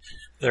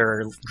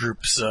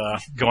groups,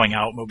 going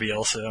out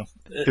mobile, so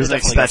it was an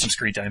definitely got extension. some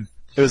screen time.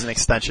 It was an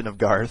extension of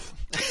Garth.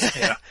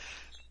 Yeah.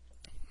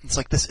 It's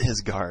like, this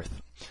is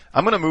Garth.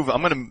 I'm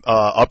gonna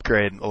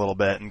upgrade a little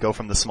bit and go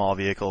from the small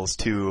vehicles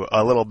to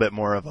a little bit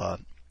more of a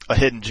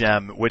hidden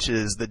gem, which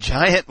is the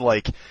giant,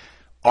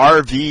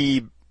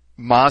 RV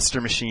monster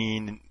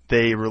machine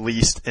they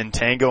released in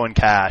Tango and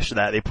Cash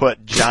that they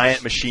put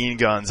giant machine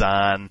guns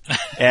on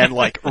and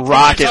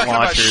rocket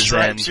launchers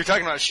and. You're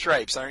talking about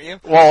Stripes, aren't you?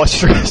 Well,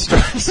 Stripes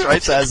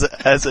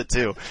has it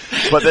too,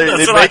 but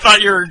That's what I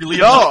thought you were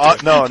leading up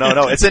to.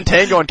 No. It's in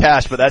Tango and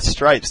Cash, but that's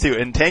Stripes too.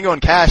 In Tango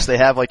and Cash, they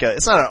have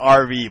it's not an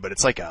RV, but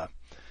it's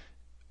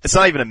it's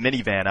not even a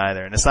minivan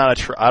either, and it's not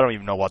I don't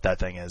even know what that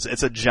thing is.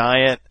 It's a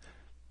giant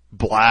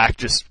black,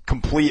 just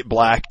complete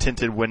black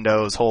tinted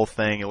windows, whole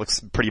thing. It looks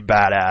pretty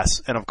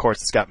badass, and of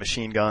course it's got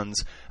machine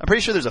guns. I'm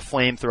pretty sure there's a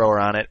flamethrower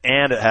on it,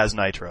 and it has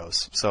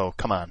nitros. So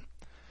come on,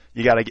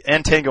 you gotta.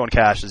 And Tango and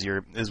Cash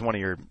is one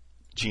of your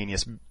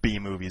genius B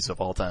movies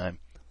of all time.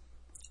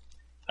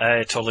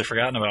 I totally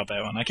forgotten about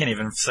that one. I can't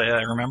even say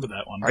I remember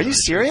that one. Are you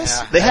serious?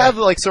 Yeah. They have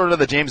sort of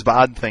the James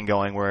Bond thing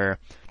going where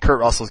Kurt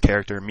Russell's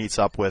character meets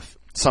up with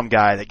some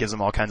guy that gives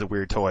him all kinds of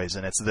weird toys,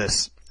 and it's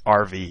this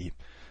RV.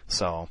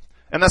 So.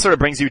 And that sort of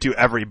brings you to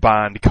every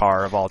Bond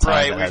car of all time.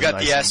 Right, that we've has got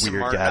nice the and Aston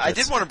weird Martin. I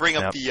gadgets. did want to bring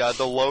up Yep.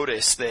 the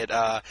Lotus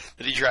that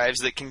he drives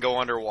that can go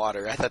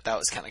underwater. I thought that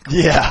was kind of cool.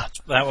 Yeah.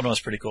 That one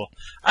was pretty cool.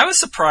 I was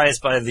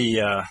surprised by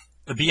the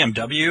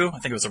BMW, I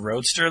think it was a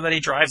Roadster that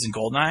he drives in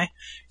Goldeneye.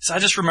 So I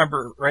just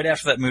remember right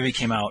after that movie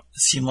came out,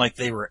 it seemed like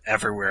they were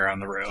everywhere on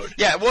the road.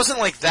 Yeah, it wasn't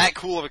that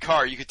cool of a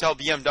car. You could tell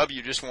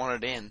BMW just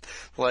wanted in.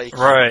 Right,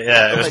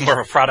 yeah, it was more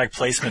of a product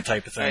placement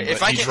type of thing. If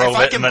but I he can, drove if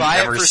I it can and then buy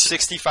it never for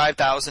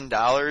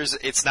 $65,000,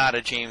 it's not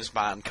a James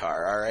Bond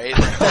car. All right,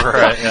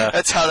 Right, yeah.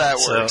 That's how that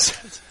So-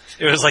 works.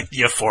 It was like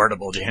the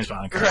affordable James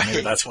Bond car. Right.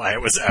 Maybe that's why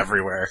it was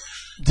everywhere.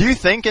 Do you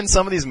think in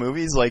some of these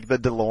movies, like the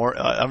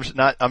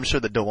DeLorean, I'm sure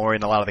the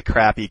DeLorean, a lot of the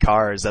crappy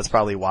cars, that's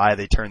probably why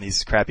they turn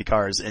these crappy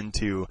cars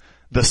into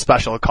the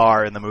special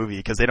car in the movie,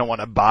 because they don't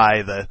want to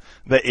buy the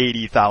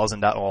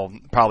 $80,000, well,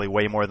 probably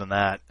way more than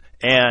that.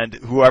 And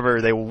whoever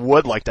they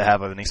would like to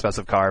have an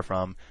expensive car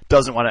from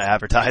doesn't want to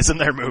advertise in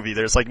their movie.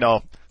 They're just like,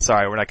 no,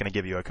 sorry, we're not going to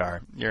give you a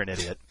car. You're an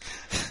idiot.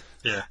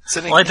 Yeah. It's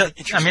an Well, it's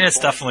interesting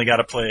point. definitely got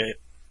to play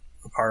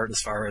a part as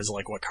far as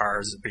what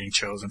cars are being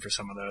chosen for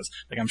some of those.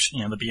 The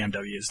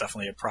BMW is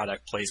definitely a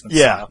product placement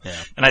Yeah, style.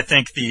 yeah. And I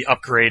think the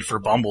upgrade for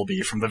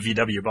Bumblebee from the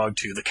VW Bug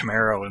to the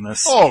Camaro in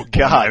this. Oh,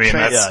 God. I mean,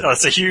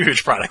 that's a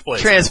huge product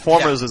placement.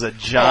 Transformers was a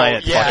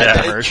giant fucking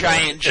that commercial.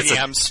 giant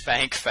GM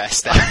spank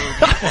fest that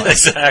movie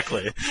was.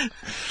 Exactly.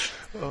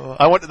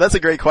 That's a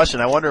great question.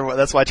 I wonder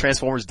that's why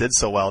Transformers did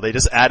so well. They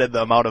just added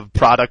the amount of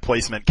product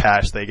placement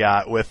cash they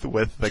got with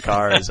the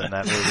cars in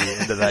that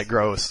movie into that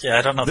gross. Yeah,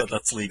 I don't know that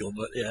that's legal,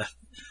 but yeah.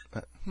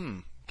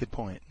 Good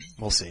point.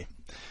 We'll see.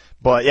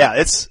 But yeah,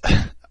 it's,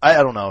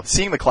 I don't know.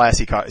 Seeing the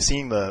classy car,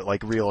 seeing the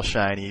real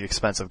shiny,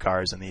 expensive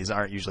cars in these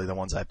aren't usually the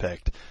ones I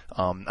picked.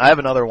 I have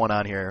another one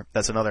on here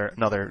that's got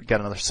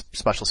another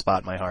special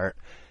spot in my heart.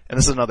 And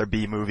this is another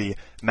B movie,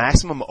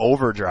 Maximum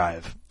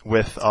Overdrive,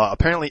 with,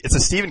 apparently, it's a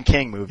Stephen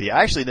King movie.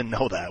 I actually didn't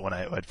know that when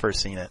I had first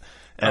seen it.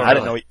 And Oh, I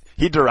didn't really? know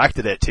he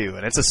directed it too.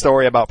 And it's a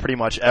story about pretty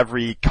much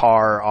every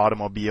car,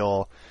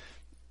 automobile.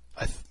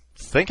 I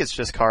think it's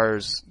just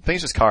cars. I think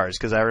it's just cars,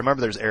 because I remember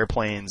there's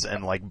airplanes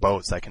and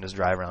boats that can just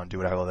drive around and do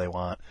whatever they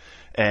want.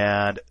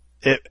 And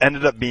it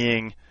ended up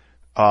being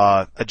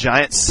a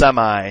giant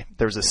semi.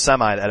 There was a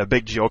semi that had a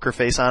big Joker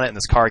face on it, and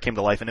this car came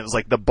to life, and it was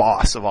like the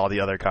boss of all the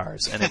other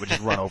cars, and it would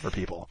just run over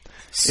people.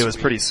 It was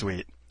pretty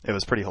sweet. It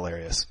was pretty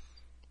hilarious.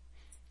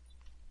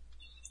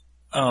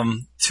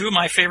 Two of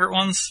my favorite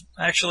ones,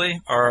 actually,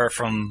 are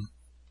from,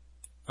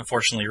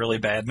 unfortunately, really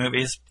bad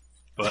movies,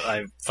 but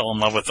I fell in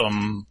love with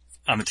them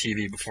on the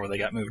TV before they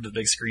got moved to the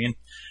big screen.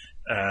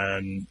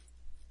 And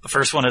the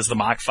first one is the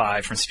Mach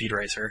 5 from Speed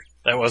Racer.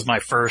 That was my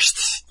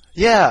first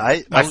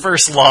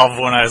first love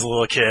when I was a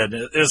little kid.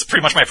 It was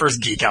pretty much my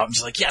first geek out. I'm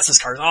just like, yes, this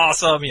car's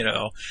awesome,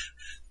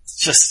 It's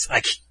just,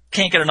 I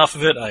can't get enough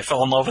of it. I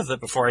fell in love with it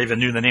before I even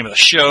knew the name of the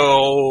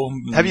show.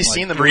 Have you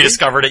seen the movie?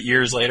 Rediscovered it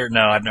years later.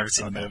 No, I've never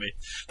seen the movie,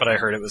 but I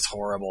heard it was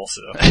horrible,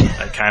 so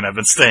I've kind of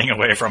been staying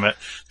away from it.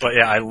 But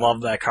yeah, I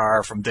love that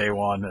car from day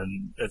one,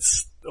 and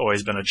it's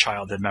always been a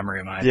childhood memory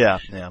of mine. Yeah.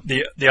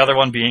 The other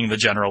one being the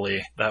General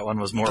Lee. That one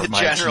was more of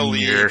my General teen Lee.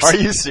 years. Are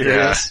you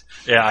serious?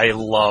 Yeah, I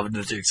loved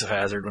the Dukes of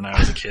Hazzard when I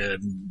was a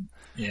kid. And,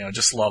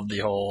 just loved the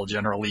whole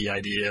General Lee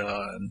idea.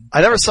 And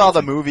I never saw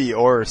the movie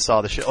or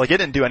saw the show. Like, it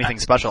didn't do anything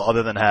special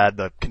other than had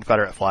the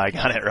Confederate flag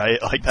on it,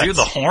 right? Like, dude,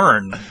 the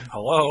horn.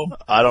 Hello.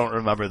 I don't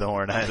remember the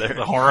horn either.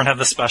 The horn had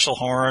the special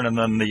horn, and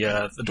then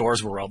the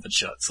doors were welded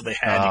shut, so they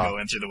had to go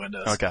in through the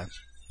windows. Okay.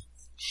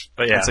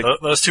 But yeah,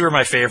 those two are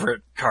my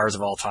favorite cars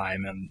of all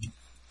time, and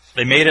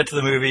they made it to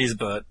the movies,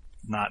 but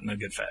not in a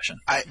good fashion.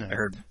 I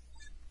heard.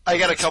 I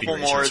got a couple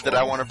more that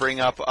I want to bring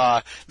up.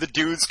 The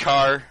dude's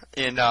car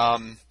in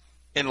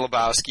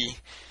Lebowski.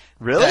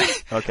 Really?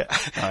 Okay.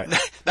 All right.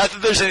 Not that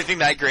there's anything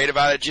that great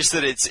about it, just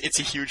that it's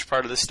a huge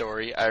part of the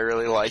story. I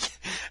really like,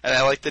 and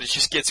I like that it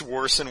just gets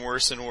worse and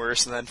worse and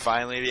worse, and then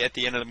finally at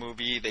the end of the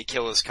movie they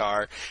kill his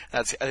car.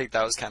 I think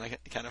that was kind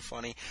of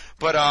funny.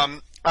 But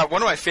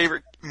one of my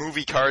favorite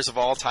movie cars of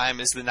all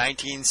time is the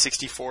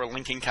 1964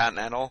 Lincoln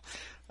Continental.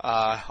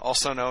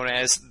 Also known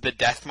as the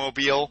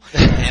Deathmobile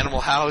in Animal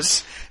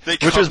House.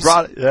 Which was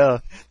brought, yeah.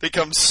 They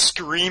come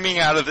screaming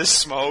out of the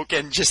smoke,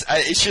 and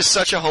it's just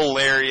such a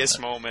hilarious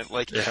moment.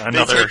 Like,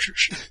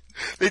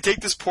 they take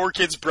this poor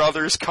kid's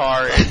brother's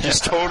car and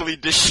just totally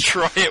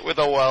destroy it with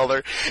a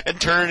welder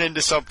and turn it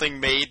into something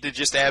made to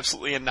just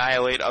absolutely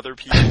annihilate other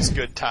people's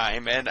good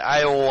time. And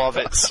I love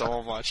it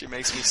so much. It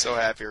makes me so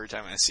happy every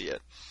time I see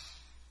it.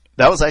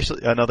 That was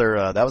actually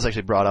that was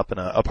actually brought up in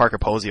a Parker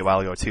Posey a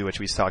while ago too, which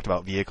we talked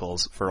about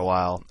vehicles for a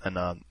while, and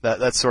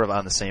that's sort of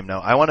on the same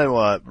note. I want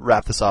to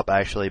wrap this up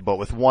actually, but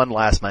with one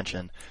last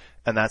mention,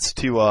 and that's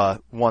to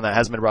one that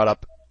hasn't been brought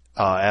up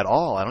at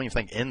all. I don't even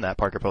think in that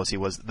Parker Posey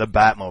was the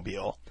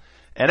Batmobile,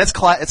 and it's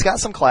got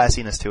some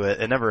classiness to it.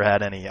 It never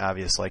had any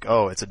obvious like,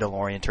 oh, it's a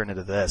DeLorean turned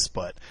into this,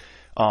 but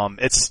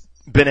it's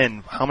been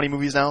in how many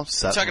movies now?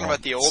 7. You're talking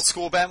about the old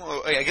school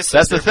Batmobile? I guess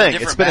that's the thing.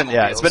 There's different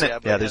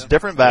Batmobiles. Yeah.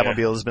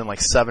 There's been like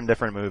 7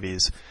 different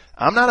movies.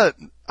 I'm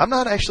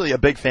not actually a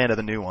big fan of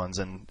the new ones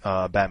in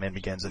Batman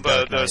Begins and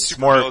Dark Knight. The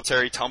super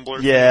military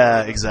tumbler.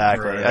 Yeah,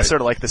 exactly. Right. I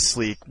sort of like the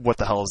sleek. What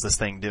the hell is this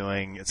thing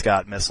doing? It's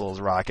got missiles,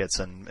 rockets,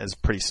 and is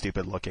pretty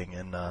stupid looking.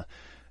 And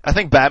I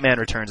think Batman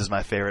Returns is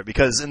my favorite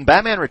because in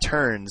Batman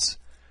Returns,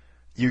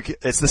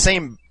 it's the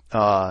same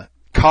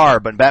car,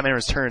 but in Batman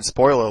Returns,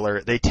 spoiler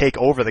alert, they take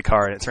over the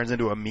car and it turns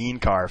into a mean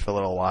car for a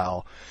little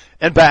while.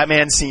 And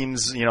Batman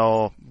seems,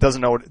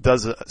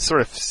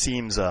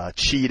 seems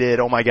cheated.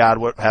 Oh my God,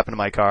 what happened to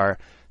my car?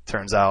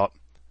 Turns out,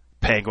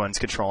 Penguin's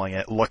controlling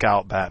it. Look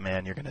out,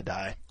 Batman, you're gonna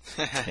die.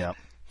 Yeah,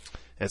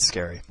 it's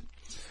scary.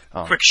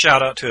 Quick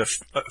shout out to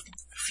a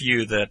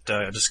few that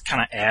just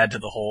kind of add to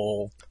the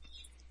whole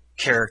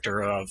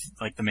character of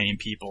like the main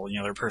people,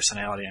 their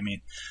personality. I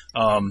mean,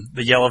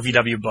 the yellow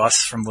VW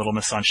bus from Little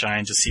Miss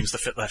Sunshine just seems to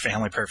fit that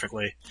family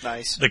perfectly.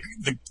 Nice.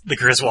 The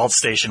Griswold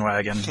station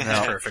wagon is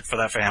perfect for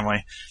that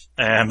family,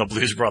 and the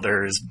Blues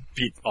Brothers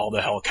beat all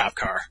the hell cop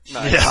car.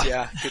 Nice.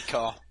 Yeah. Good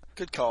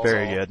call.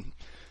 Very good.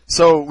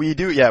 So we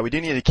do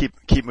need to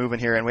keep moving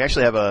here, and we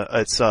actually have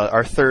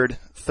our third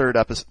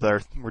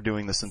episode. We're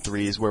doing this in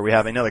threes, where we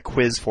have another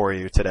quiz for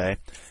you today.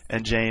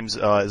 And James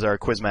is our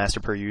quiz master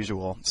per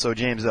usual. So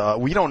James,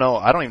 we don't know.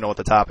 I don't even know what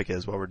the topic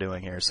is. What we're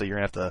doing here. So you're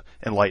gonna have to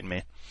enlighten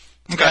me.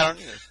 Okay. I don't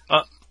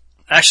either.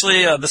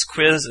 Actually, this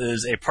quiz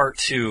is a part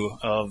 2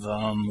 of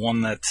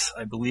one that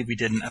I believe we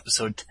did in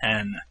episode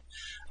 10.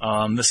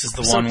 This is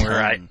the one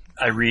where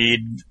I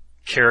read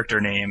character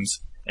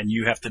names, and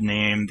you have to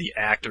name the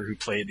actor who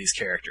played these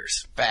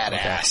characters.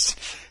 Badass.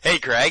 Okay. Hey,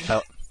 Greg.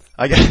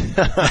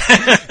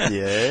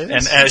 Yes.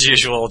 And as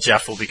usual,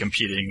 Jeff will be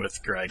competing with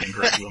Greg, and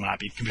Greg will not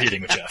be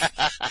competing with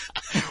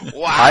Jeff.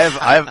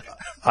 Wow.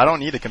 I don't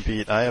need to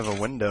compete. I have a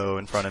window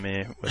in front of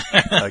me with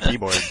a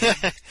keyboard.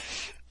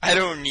 I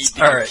don't need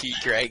to compete,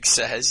 Greg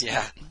says,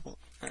 yeah.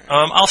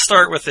 I'll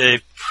start with a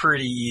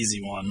pretty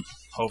easy one,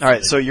 hopefully.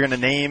 Alright, so you're gonna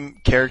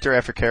name character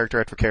after character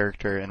after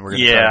character, and we're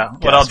gonna Yeah,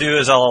 what I'll do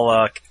is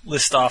I'll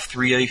list off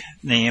 3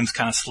 names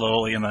kind of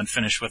slowly, and then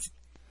finish with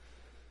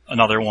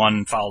another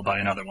one followed by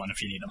another one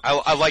if you need them.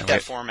 I like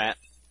that format.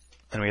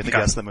 And we have to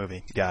guess the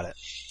movie. Got it.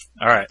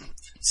 Alright,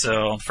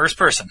 so first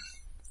person.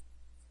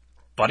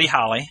 Buddy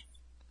Holly.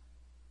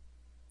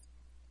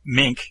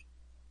 Mink.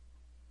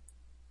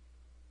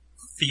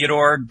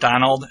 Theodore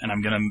Donald, and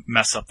I'm going to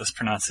mess up this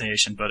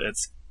pronunciation, but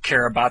it's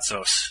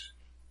Karabatsos.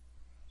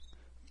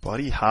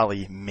 Buddy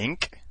Holly,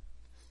 Mink,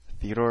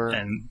 Theodore,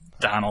 and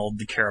Donald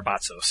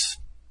Karabatsos.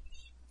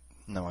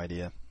 No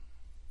idea.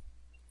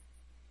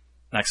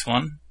 Next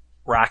one,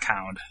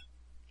 Rockhound.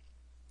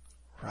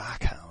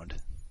 Rockhound.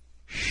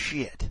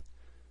 Shit.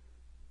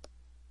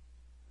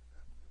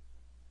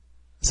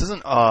 This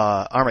isn't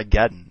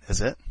Armageddon,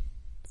 is it?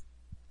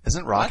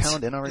 Isn't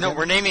Rockhound in Armageddon? No,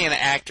 we're naming an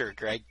actor,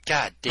 Greg.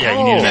 God damn, yeah,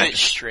 you need get it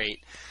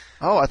straight.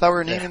 Oh, I thought we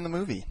were naming the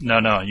movie.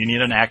 No, you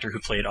need an actor who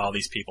played all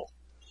these people.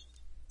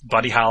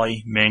 Buddy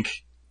Holly, Mink,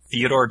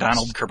 Theodore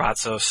Donald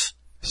Karabatsos,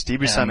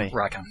 Steve Buscemi.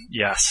 Rockhound.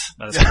 Yes,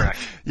 that is correct.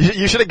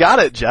 You should have got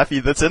it, Jeff.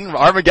 That's in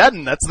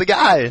Armageddon. That's the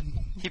guy.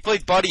 He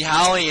played Buddy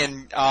Holly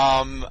in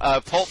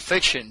Pulp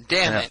Fiction.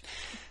 Damn it.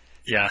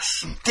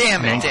 Yes.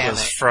 Damn Mink it.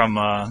 was from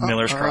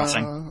Miller's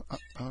Crossing.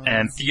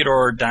 And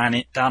Theodore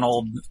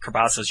Donald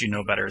Karabatsos, you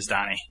know better as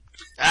Donnie.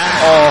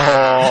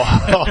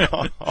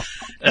 Oh.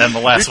 And the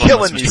last You're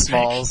one was killing me, Mr. Pink.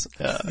 Smalls.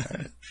 Yeah.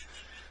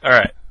 All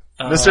right.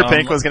 Mr.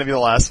 Pink was going to be the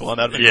last one.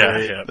 That'd be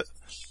great. Yeah.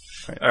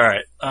 All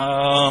right.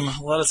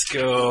 Let us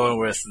go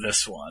with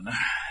this one.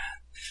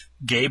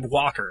 Gabe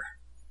Walker.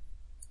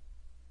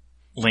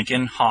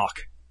 Lincoln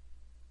Hawk.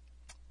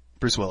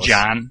 Bruce Willis.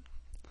 John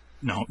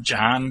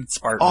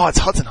Spartan. Oh, it's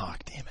Hudson Hawk.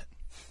 Damn it.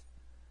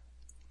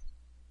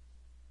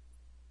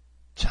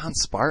 John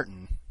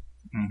Spartan.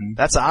 Mm-hmm.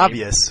 That's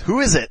obvious. Who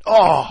is it?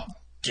 Oh,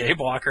 Gabe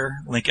Walker,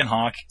 Lincoln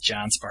Hawk,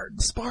 John Spartan.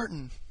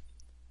 Spartan.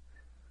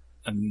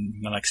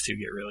 And the next two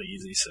get really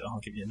easy, so I'll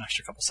give you an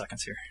extra couple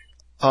seconds here.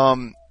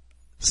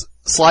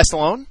 Sly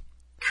Stallone?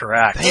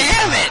 Correct.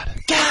 Damn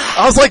it! God!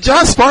 I was like,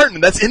 John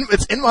Spartan.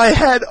 It's in my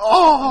head.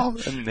 Oh.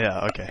 And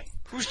yeah, okay.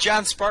 Who's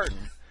John Spartan?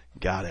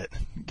 Got it.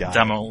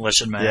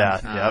 Demolition Man.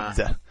 Yeah,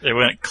 yep. It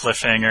went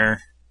cliffhanger,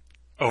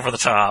 over the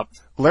top.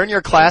 Learn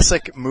your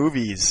classic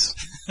movies,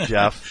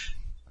 Jeff.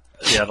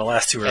 Yeah, the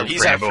last two were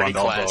He's Rambo pretty and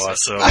Balboa, classic.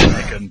 so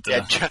I couldn't.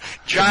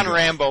 John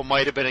Rambo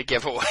might have been a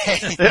giveaway.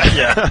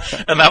 Yeah,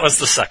 and that was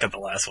the second to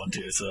last one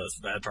too, so that's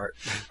the bad part.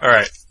 All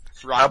right.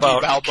 Rocky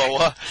about-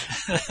 Balboa.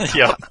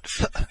 Yep.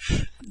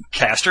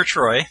 Castor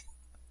Troy.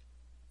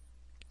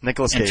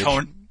 Nicolas And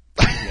Cage.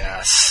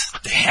 Yes.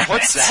 Damn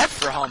What's it. that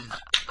from?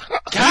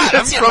 God,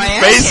 I'm It's getting from my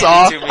Face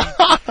ass handed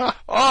to me.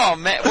 Oh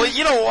man, well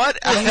you know what?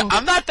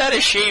 I'm not that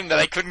ashamed that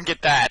I couldn't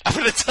get that. I'm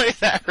going to tell you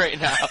that right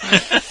now.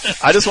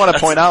 I just want to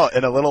point out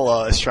in a little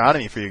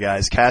astronomy for you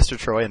guys, Castor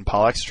Troy and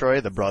Pollux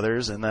Troy, the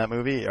brothers in that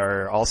movie,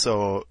 are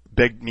also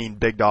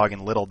Big Dog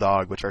and Little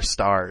Dog, which are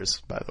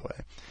stars, by the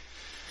way.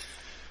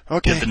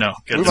 Okay. Good to know.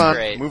 Good Move to know. on.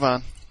 Great. Move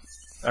on.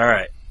 All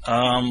right.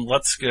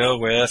 Let's go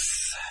with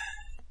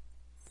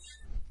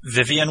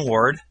Vivian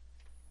Ward,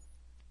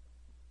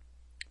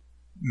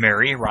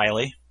 Mary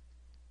Riley,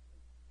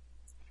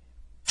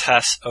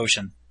 Tess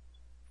Ocean.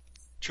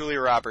 Julia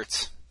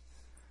Roberts.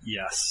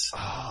 Yes.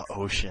 Oh,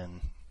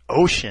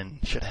 Ocean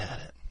should have had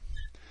it.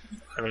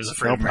 I was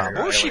afraid No of Mary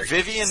problem. What was she?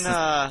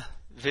 Riley.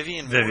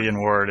 Vivian Vivian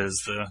Ward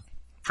is the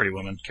Pretty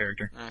Woman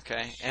character.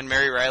 Okay. And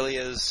Mary Riley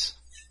is...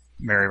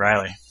 Mary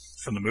Riley.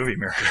 From the movie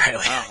Mary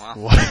Riley. Oh,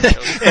 well.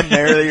 What? And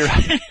there you're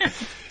right.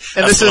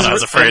 And That's the one I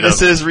was afraid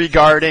this of. is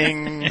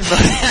regarding All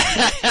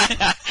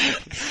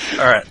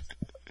right.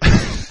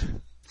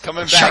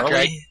 Coming back,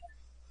 right?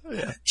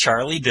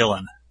 Charlie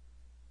Dillon.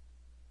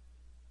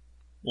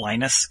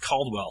 Linus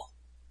Caldwell.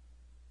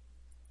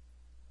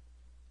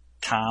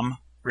 Tom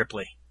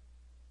Ripley.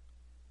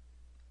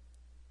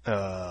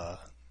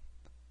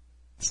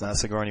 it's not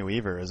Sigourney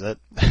Weaver, is it?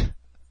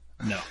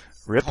 No.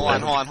 Ripley.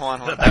 Hold on.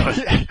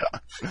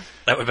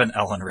 That would have been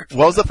Ellen Ripley.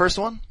 What was the first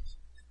one?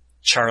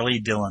 Charlie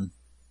Dillon.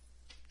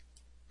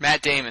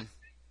 Matt Damon.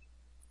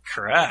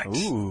 Correct.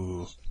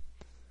 Ooh.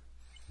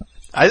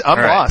 I'm All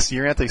right. lost.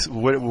 You're gonna have to.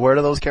 Where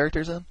are those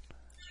characters in?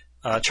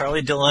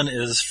 Charlie Dillon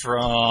is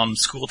from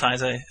School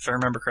Ties, if I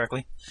remember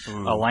correctly.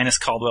 Linus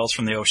Caldwell's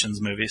from the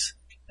Ocean's movies.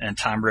 And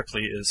Tom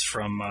Ripley is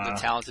from... The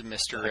talented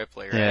Mr.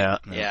 Ripley, right? Yeah.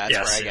 Yeah, that's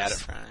Yes, where I got yes. it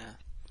from. Yeah.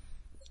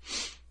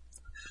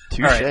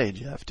 Touche, All right.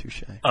 Jeff.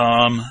 Touche.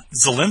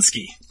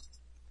 Zelensky.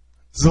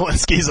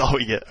 Zelensky's all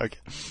we get. Okay.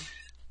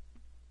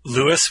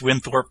 Lewis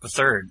Winthorpe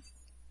III.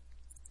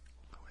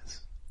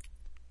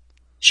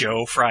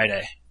 Joe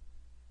Friday.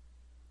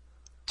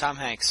 Tom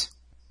Hanks.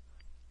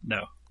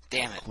 No.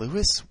 Damn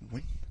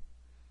it.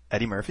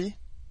 Eddie Murphy?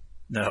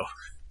 No.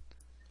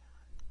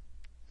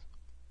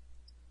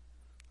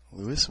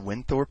 Lewis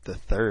Winthorpe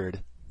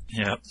III.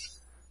 Yep.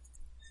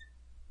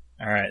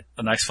 Alright,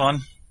 the next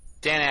one.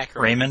 Dan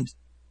Aykroyd. Raymond.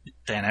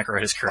 Dan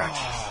Aykroyd is correct.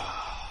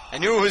 I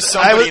knew it was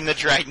somebody in the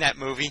Dragnet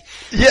movie.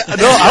 Yeah,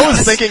 no, I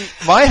was thinking,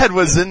 my head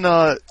was in,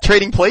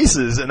 Trading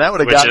Places, and that would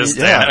have Which gotten is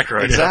me. Dan Yeah,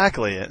 Aykroyd,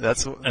 exactly. And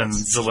That's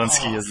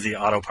Zelensky is the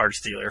auto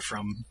parts dealer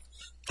from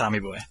Tommy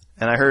Boy.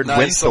 and I heard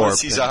Nice. Winthorpe.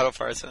 He's auto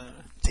parts.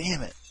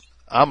 Damn it.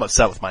 I'm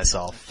upset with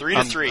myself.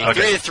 3-3.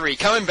 okay. 3-3.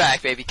 Coming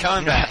back, baby.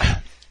 Coming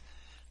back.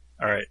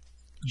 Alright.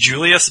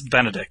 Julius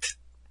Benedict.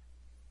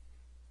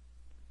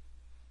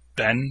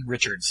 Ben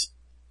Richards.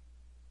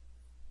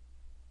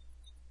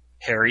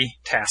 Harry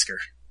Tasker.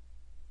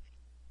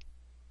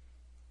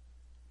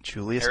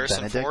 Julius Harrison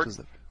Benedict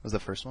Ford? was the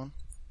first one?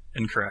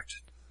 Incorrect.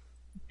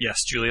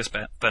 Yes, Julius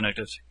Benedict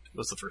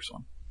was the first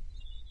one.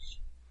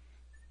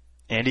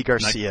 Andy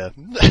Garcia.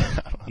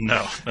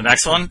 No. The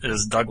next one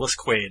is Douglas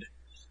Quaid.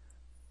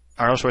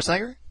 Arnold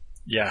Schwarzenegger?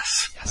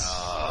 Yes.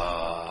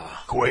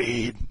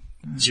 Quaid.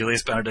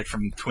 Julius Benedict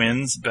from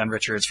Twins, Ben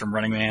Richards from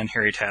Running Man,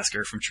 Harry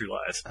Tasker from True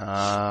Lies.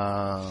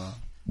 I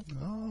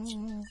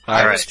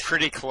Alright. was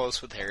pretty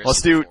close with Harrison.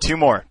 Let's do Ford. two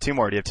more. Do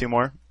you have two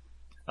more?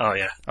 Oh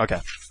yeah.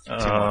 Okay.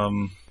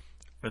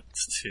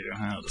 It's two.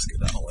 I'll just go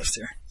down the list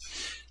here.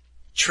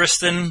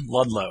 Tristan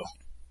Ludlow.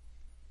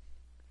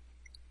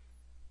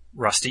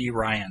 Rusty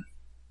Ryan.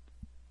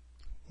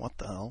 What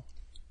the hell?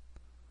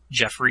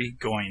 Jeffrey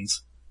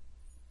Goins.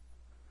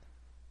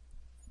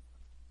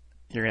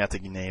 You're gonna have to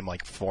name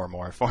like four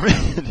more for me.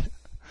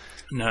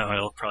 No,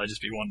 it'll probably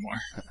just be one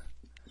more.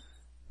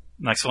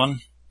 Next one.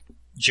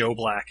 Joe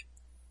Black.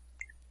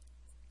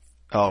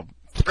 Oh,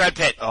 Brad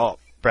Pitt. Oh,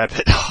 Brad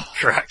Pitt.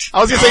 Correct.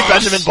 I was gonna say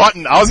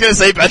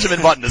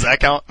Benjamin Button. Does that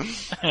count?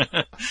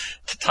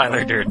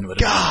 Tyler Durden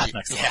would have been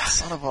next one.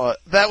 Son of a.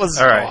 That was.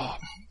 All right.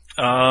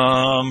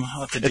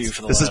 What to do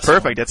for the This is last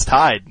perfect. one? It's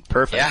tied.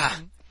 Perfect. Yeah.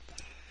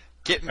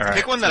 All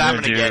Pick one that I'm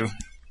gonna get.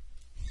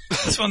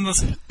 This one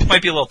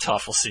might be a little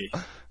tough. We'll see.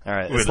 All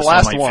right. Ooh, It's this the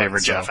last one one. my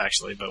favorite, so. Jeff,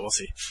 actually, but we'll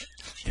see.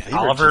 Yeah,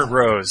 Oliver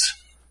Rose.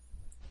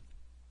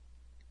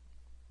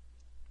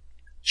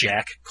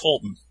 Jack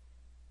Colton.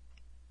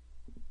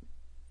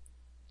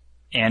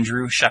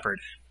 Andrew Shepard.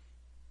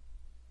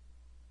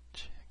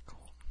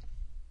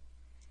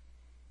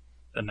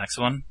 The next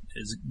one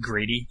is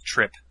Grady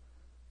Tripp.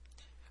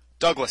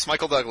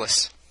 Michael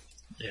Douglas.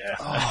 Yeah,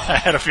 I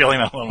had a feeling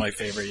that one might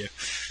favor you.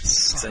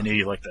 Because I knew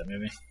you liked that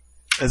movie.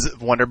 Is it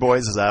Wonder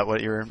Boys? Is that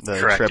what you're the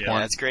Correct, Tripp yeah.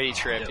 one? That's Grady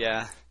Tripp,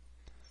 yeah.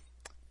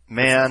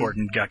 Man,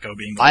 Gordon Gekko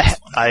being the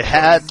last one. I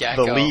had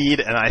Gecko. the lead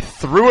and I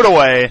threw it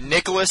away.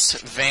 Nicholas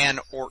Van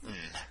Orton.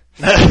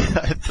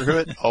 I threw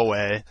it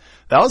away.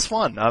 That was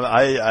fun. That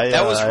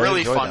was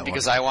really enjoyed fun that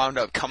because one. I wound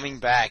up coming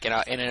back in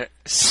a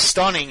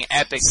stunning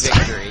epic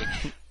victory.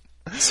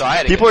 So I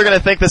had People are going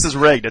to think this is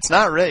rigged. It's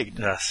not rigged.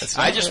 Yes.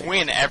 I just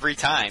win every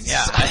time.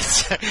 Yeah,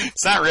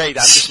 it's not rigged.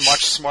 I'm just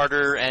much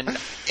smarter and,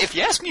 if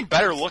you ask me,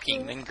 better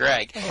looking than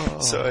Greg.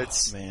 So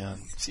it's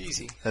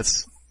easy.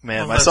 That's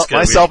man. Well, that's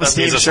my good.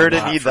 self-esteem That leaves us sure a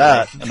didn't lot need for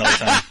that.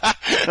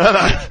 Another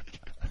time.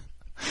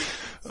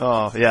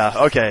 Oh yeah.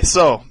 Okay.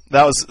 So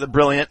that was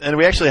brilliant, and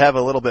we actually have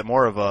a little bit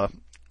more of a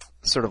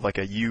sort of like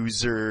a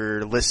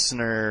user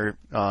listener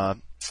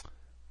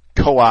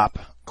co-op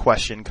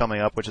question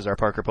coming up, which is our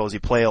Parker Posey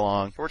play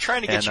along. We're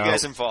trying to get you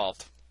guys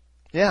involved.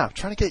 Yeah,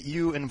 trying to get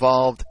you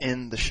involved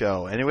in the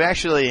show. And we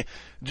actually,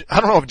 I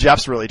don't know if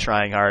Jeff's really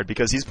trying hard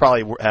because he's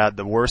probably had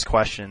the worst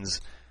questions.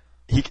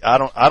 I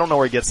don't know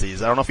where he gets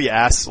these. I don't know if he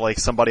asks like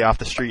somebody off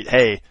the street,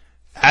 "Hey,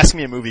 ask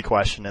me a movie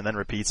question," and then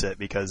repeats it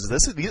because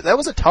that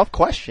was a tough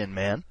question,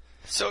 man.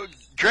 So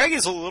Greg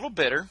is a little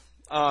bitter.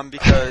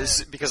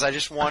 Because I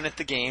just won at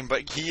the game,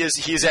 but he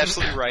is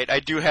absolutely right.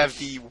 I do have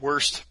the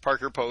worst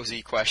Parker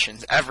Posey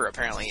questions ever,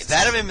 apparently.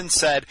 That having been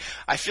said,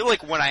 I feel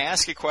like when I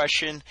ask a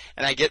question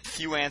and I get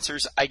few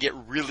answers, I get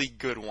really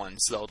good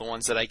ones, though, the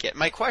ones that I get.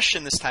 My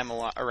question this time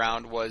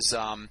around was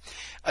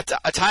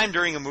a time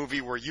during a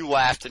movie where you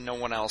laughed and no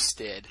one else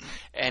did.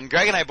 And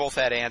Greg and I both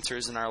had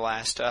answers in our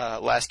last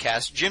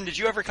cast. Jim, did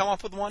you ever come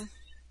up with one?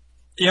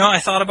 You know, I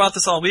thought about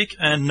this all week,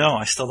 and no,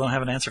 I still don't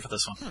have an answer for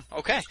this one.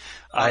 Okay.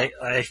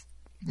 I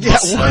Yeah,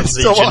 must have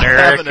still the don't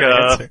have an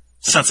generic answer.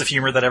 sense of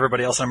humor that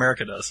everybody else in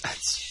America does.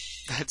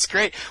 That's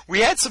great.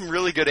 We had some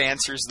really good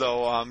answers,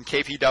 though.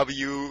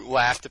 KPW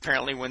laughed,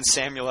 apparently, when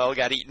Samuel L.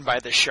 got eaten by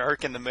the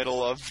shark in the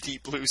middle of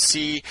Deep Blue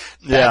Sea.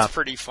 That's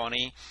pretty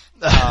funny.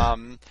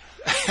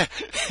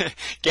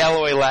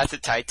 Galloway laughed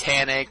at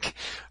Titanic.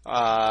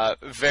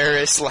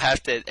 Varys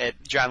laughed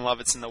at John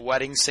Lovitz in The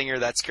Wedding Singer.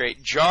 That's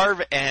great.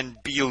 Jarv and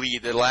B. Lee,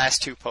 the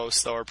last two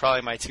posts, though, are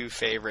probably my two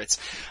favorites.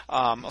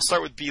 I'll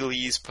start with B.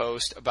 Lee's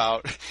post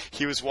about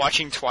he was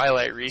watching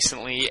Twilight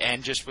recently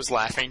and just was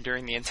laughing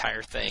during the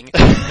entire thing.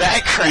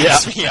 That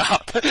cracks me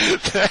up.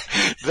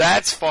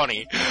 That's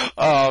funny.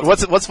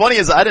 What's funny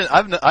is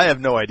I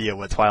have no idea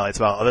what Twilight's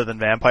about other than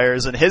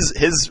vampires, and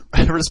his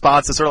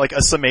response is sort of like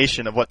a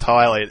summation of what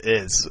Twilight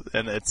is,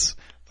 and it's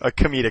a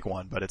comedic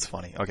one, but it's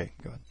funny. Okay,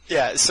 go ahead.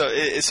 Yeah, so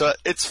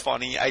it's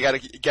funny. I got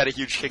a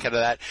huge kick out of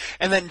that.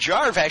 And then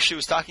Jarv actually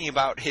was talking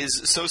about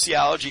his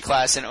sociology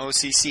class in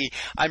OCC.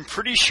 I'm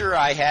pretty sure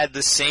I had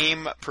the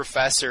same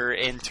professor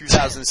in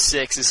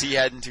 2006 as he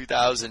had in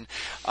 2000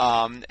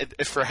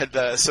 for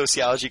the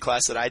sociology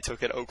class that I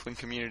took at Oakland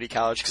Community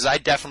College, because I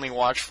definitely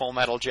watched Full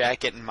Metal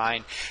Jacket in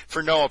mine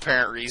for no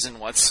apparent reason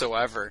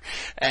whatsoever.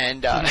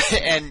 And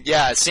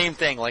yeah, same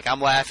thing. Like,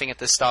 I'm laughing at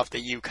the stuff that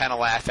you kind of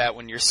laugh at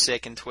when you're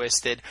sick and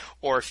twisted,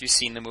 or if you've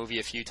seen the movie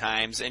a few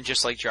times. And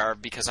just like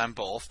Jarv, because I'm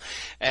both,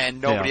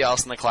 and nobody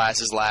else in the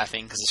class is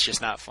laughing because it's just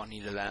not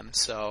funny to them.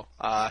 So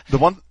the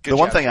one thing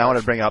I Jarv. want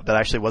to bring up that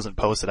actually wasn't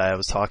posted, I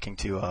was talking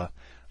to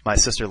my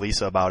sister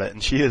Lisa about it,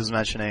 and she was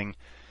mentioning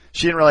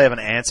she didn't really have an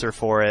answer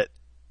for it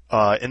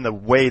in the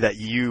way that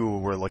you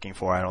were looking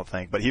for, I don't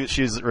think. But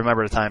she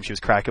remembered a time she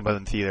was cracking up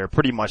in the theater,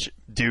 pretty much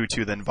due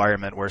to the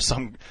environment where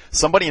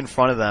somebody in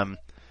front of them.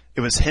 It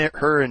was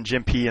her and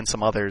Jim P and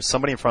some others.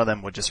 Somebody in front of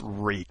them would just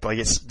reek. Like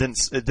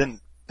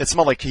it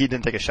smelled like he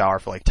didn't take a shower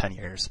for like 10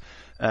 years.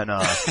 And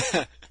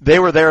they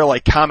were there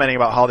like commenting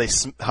about how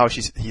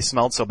he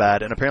smelled so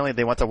bad. And apparently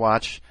they went to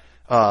watch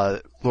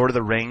Lord of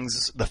the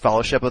Rings, The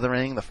Fellowship of the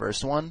Ring, the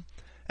first one.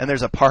 And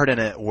there's a part in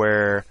it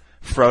where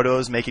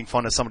Frodo's making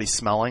fun of somebody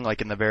smelling,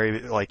 like in the very,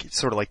 like,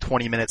 sort of like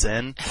 20 minutes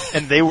in.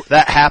 And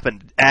that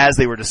happened as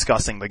they were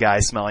discussing the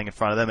guy smelling in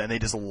front of them, and they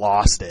just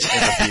lost it in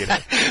the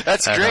theater.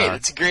 That's great.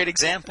 It's a great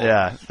example.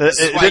 Yeah. This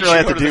is It why didn't really you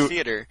have should to go do. the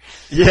theater.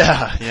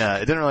 Yeah.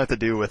 It didn't really have to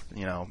do with,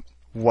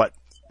 what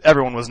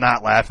everyone was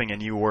not laughing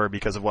and you were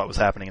because of what was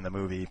happening in the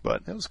movie,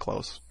 but it was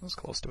close. It was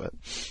close to it.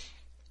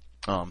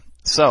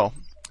 So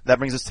that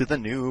brings us to the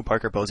new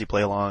Parker Posey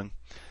play along.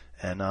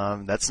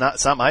 And it's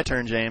not my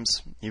turn,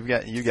 James.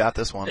 You got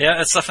this one.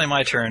 Yeah, it's definitely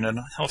my turn. And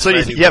so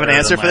you have an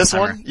answer for this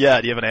one? Yeah,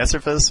 do you have an answer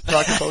for this?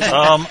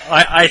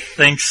 I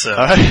think so.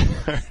 All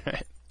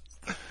right.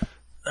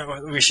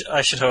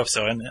 I should hope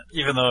so. And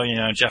even though,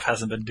 Jeff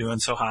hasn't been doing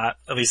so hot,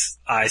 at least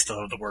I still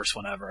have the worst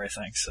one ever, I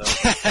think. So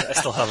I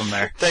still have him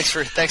there. Thanks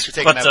for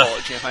taking my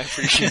bullet, Jim. I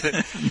appreciate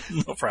it.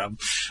 No problem.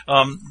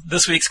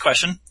 This week's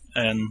question,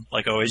 and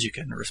like always, you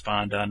can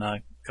respond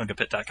on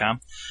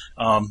gungapit.com,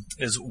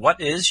 is what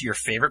is your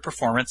favorite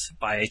performance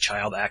by a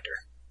child actor?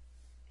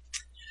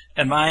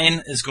 And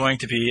mine is going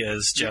to be,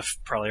 as Jeff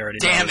probably already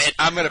knows. Damn it,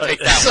 I'm going to pick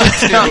that one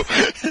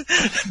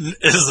too.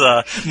 Is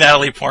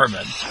Natalie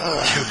Portman,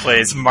 who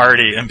plays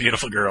Marty in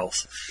Beautiful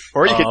Girls.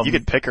 Or you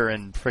could pick her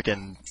in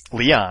frickin'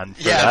 Leon.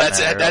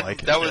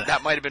 That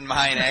might have been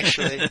mine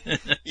actually.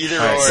 Either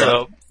right, or.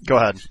 So, go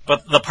ahead.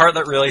 But the part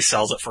that really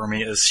sells it for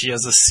me is she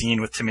has this scene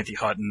with Timothy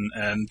Hutton,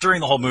 and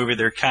during the whole movie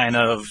they're getting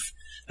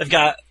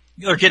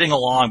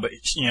along, but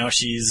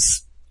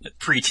she's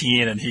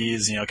preteen and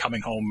he's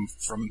coming home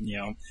from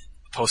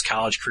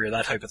post-college career,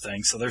 that type of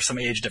thing. So there's some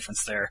age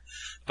difference there.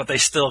 But they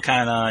still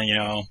kind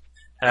of,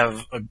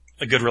 have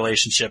a good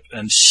relationship,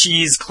 and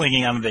she's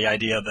clinging on to the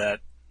idea that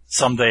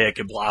someday it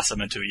could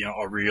blossom into,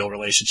 a real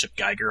relationship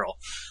guy-girl.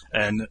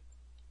 And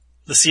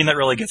the scene that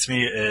really gets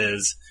me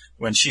is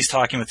when she's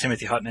talking with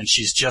Timothy Hutton and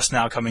she's just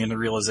now coming into the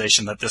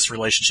realization that this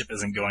relationship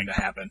isn't going to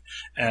happen.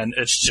 And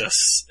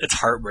it's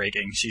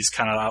heartbreaking. She's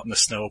kind of out in the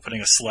snow putting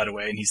a sled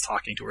away and he's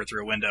talking to her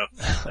through a window.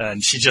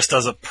 And she just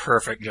does a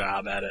perfect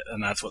job at it.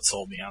 And that's what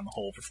sold me on the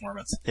whole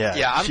performance.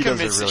 Yeah, I'm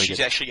convinced that she's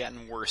actually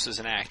gotten worse as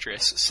an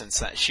actress since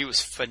that. She was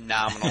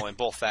phenomenal in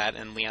both that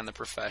and Leon the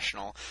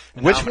Professional.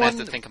 And now I'm going to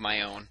have to think of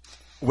my own.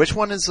 Which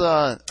one is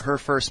her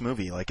first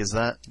movie? Like, is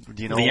that,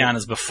 do you know? Leon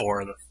is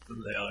before the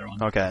other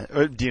one. Okay.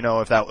 Do you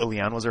know if that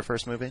Leon was her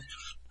first movie?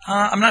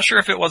 I'm not sure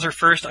if it was her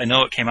first. I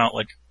know it came out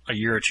like a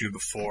year or two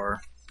before.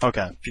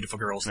 Okay. Beautiful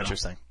Girls.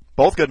 Interesting.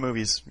 Both good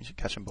movies. You should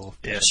catch them both.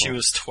 Yeah, she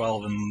was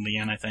 12 in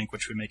Leon, I think,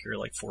 which would make her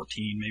like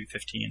 14, maybe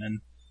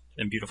 15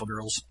 in Beautiful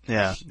Girls.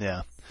 Yeah.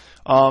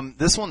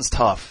 This one's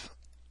tough.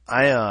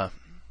 I'm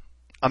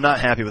not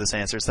happy with this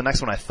answer. It's the next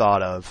one I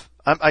thought of.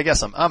 I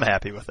guess I'm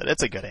happy with it.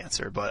 It's a good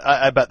answer, but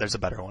I bet there's a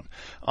better one.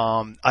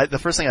 The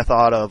first thing I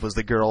thought of was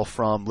the girl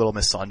from Little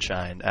Miss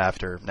Sunshine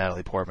after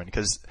Natalie Portman,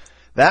 because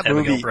that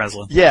Abigail movie,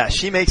 Breslin. Yeah,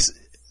 she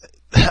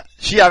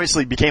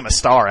obviously became a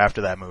star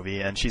after that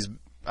movie, and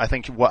I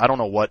don't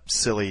know what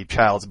silly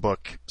child's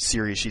book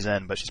series she's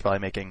in, but she's probably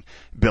making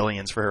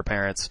billions for her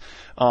parents.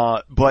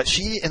 But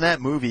she, in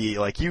that movie,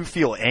 like, you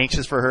feel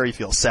anxious for her, you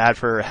feel sad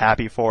for her,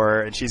 happy for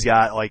her, and she's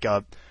got like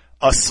a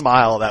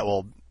smile that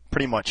will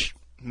pretty much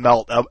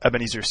melt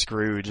Ebenezer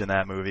Scrooge in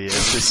that movie.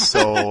 It's just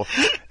so,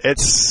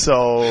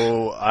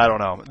 I don't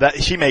know.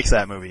 That she makes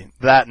that movie.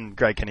 That and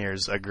Greg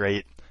Kinnear's a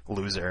great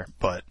loser,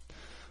 but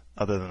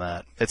other than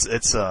that,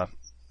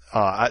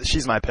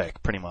 she's my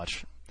pick, pretty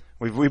much.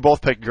 We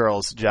both picked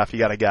girls. Jeff, you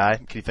got a guy?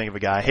 Can you think of a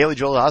guy? Haley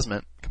Joel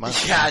Osment. Come on.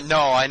 Yeah, no,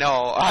 I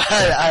know.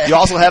 You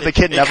also have the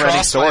kid in Never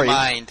Ending Story.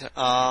 My mind.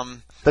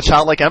 The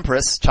Childlike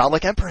Empress,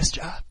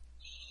 Jeff.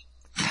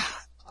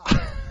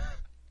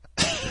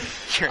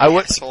 I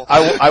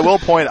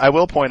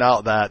will point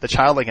out that the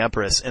Childlike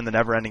Empress in the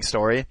Neverending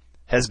Story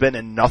has been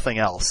in nothing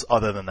else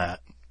other than that.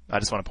 I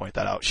just want to point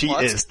that out. She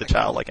is the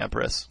Childlike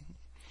Empress.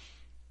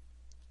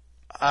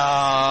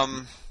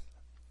 I'm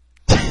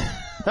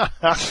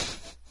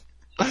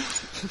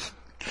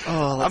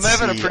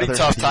having a pretty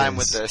tough time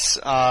with this.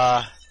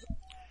 Yeah,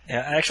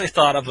 I actually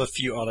thought of a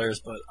few others,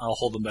 but I'll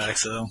hold them back.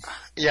 So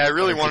yeah, I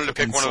really wanted to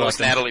pick one of those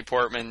Natalie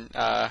Portman,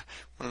 one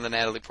of the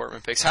Natalie Portman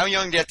picks. How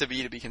young do you have to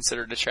be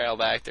considered a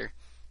child actor?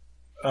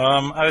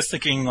 I was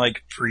thinking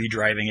like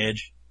pre-driving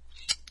age.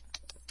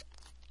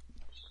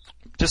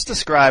 Just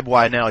describe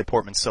why Natalie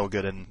Portman's so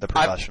good in The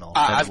Professional.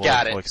 I've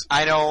got it.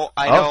 I know.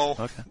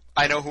 Okay.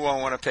 I know who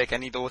I want to pick. I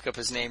need to look up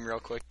his name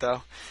real quick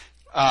though.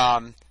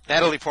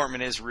 Natalie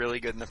Portman is really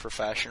good in The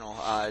Professional.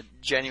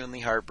 Genuinely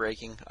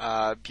heartbreaking.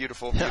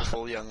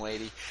 Beautiful young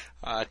lady.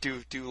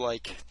 Do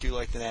like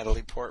the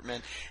Natalie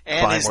Portman.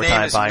 And his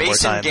name is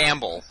Mason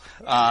Gamble.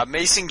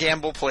 Mason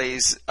Gamble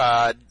plays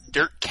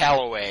Dirk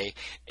Calloway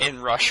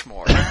in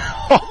Rushmore.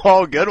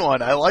 Oh, good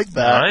one. I like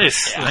that.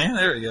 Nice. Yeah,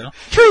 there we go.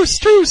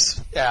 Truce.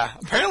 Yeah.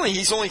 Apparently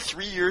he's only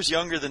 3 years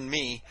younger than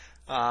me.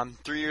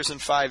 3 years and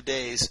 5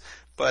 days.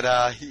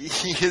 But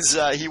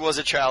he was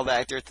a child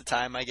actor at the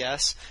time, I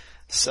guess.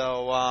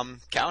 So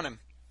count him.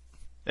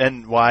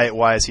 And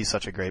why is he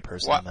such a great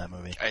person in that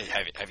movie?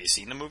 Have you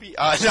seen the movie?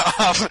 No.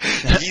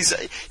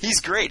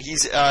 He's great.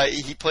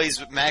 He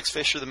plays Max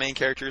Fisher, the main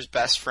character's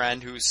best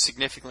friend, who's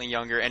significantly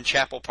younger, and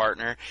chapel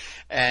partner,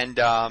 and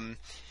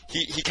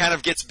he kind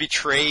of gets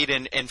betrayed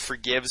and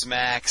forgives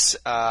Max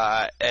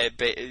for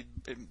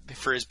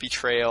his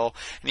betrayal,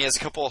 and he has a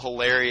couple of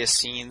hilarious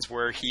scenes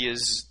where he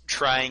is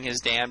trying his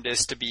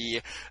damnedest to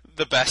be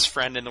the best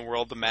friend in the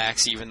world to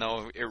Max, even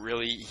though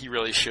he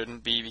really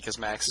shouldn't be, because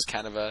Max is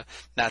kind of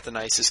not the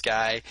nicest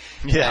guy.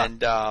 Yeah.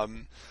 And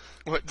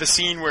the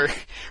scene where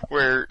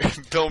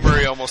Bill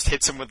Murray almost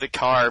hits him with the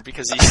car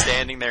because he's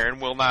standing there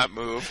and will not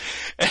move,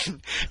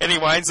 and he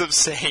winds up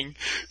saying,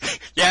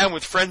 "Yeah, and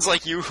with friends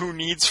like you, who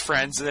needs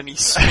friends?" And then he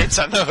spits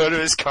on the hood of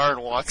his car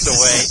and walks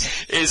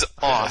away. Is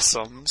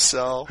awesome.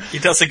 So he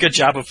does a good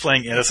job of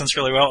playing innocence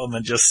really well, and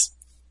then just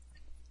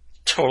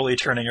totally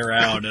turning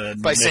around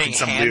and by making saying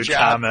some hand lewd job.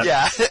 comment.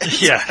 Yeah,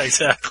 Yeah,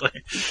 exactly.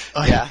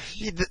 yeah.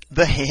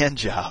 The hand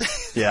job.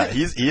 Yeah,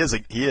 he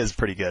is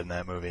pretty good in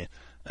that movie.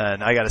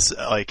 And I gotta say,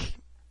 like,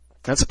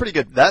 that's a pretty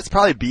good, that's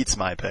probably beats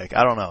my pick.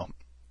 I don't know.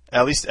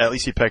 At least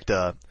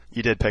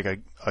you did pick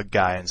a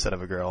guy instead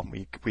of a girl.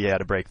 We had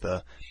to break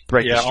the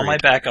Yeah, all streak. my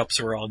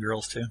backups were all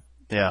girls too.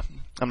 Yeah,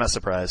 I'm not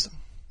surprised.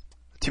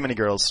 Too many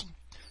girls.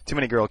 Too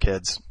many girl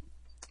kids.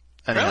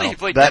 Anyhow, Really? He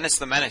played Dennis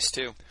the Menace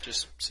too.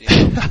 Just so you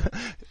know.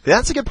 Yeah,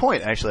 that's a good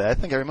point, actually. I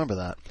think I remember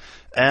that.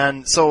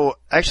 And so,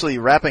 actually,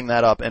 wrapping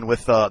that up, and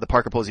with the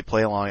Parker Posey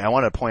play along, I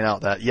wanted to point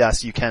out that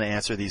yes, you can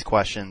answer these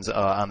questions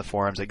on the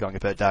forums at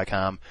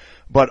gungapit.com,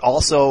 but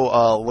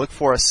also look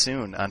for us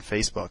soon on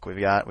Facebook.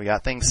 We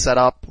got things set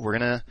up. We're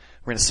gonna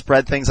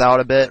spread things out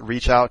a bit,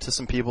 reach out to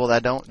some people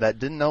that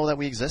didn't know that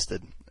we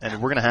existed,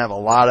 and we're gonna have a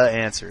lot of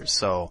answers.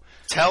 So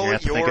tell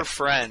your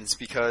friends,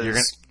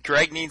 because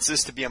Greg needs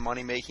this to be a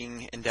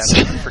money-making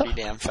endeavor pretty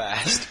damn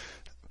fast.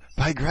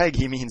 By Greg,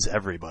 he means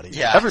everybody.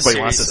 Yeah, everybody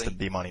seriously. wants this to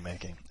be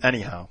money-making.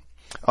 Anyhow,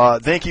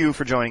 thank you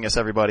for joining us,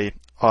 everybody.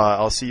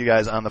 I'll see you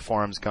guys on the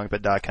forums,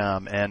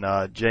 gungpit.com.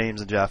 And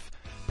James and Jeff,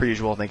 per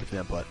usual, thank you for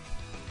the input.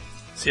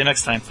 See you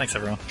next time. Thanks,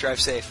 everyone.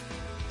 Drive safe.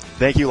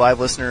 Thank you, live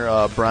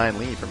listener Brian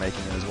Lee, for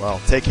making it as well.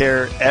 Take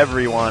care,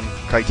 everyone.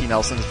 Craig T.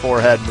 Nelson's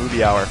Forehead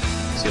Movie Hour.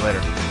 See you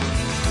later.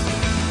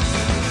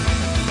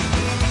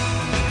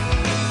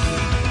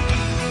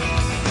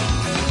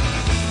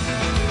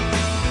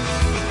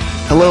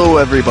 Hello,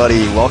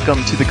 everybody.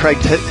 Welcome to the Craig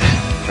T.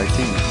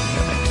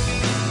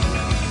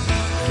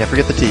 Can't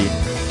forget the T.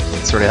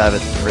 Sort of have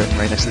it written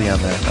right next to the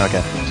end there.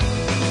 Okay.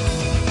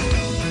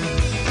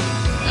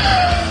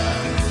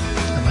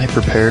 Am I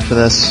prepared for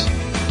this?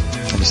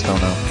 I just don't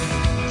know.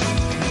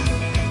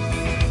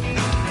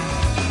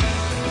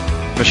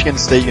 Michigan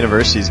State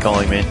University is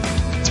calling me.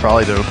 It's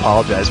probably to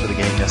apologize for the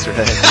game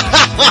yesterday.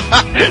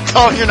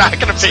 Tell them you're not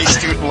going to pay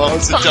student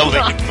loans until they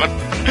can put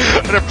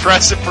an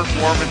impressive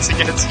performance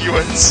against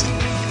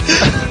UNC.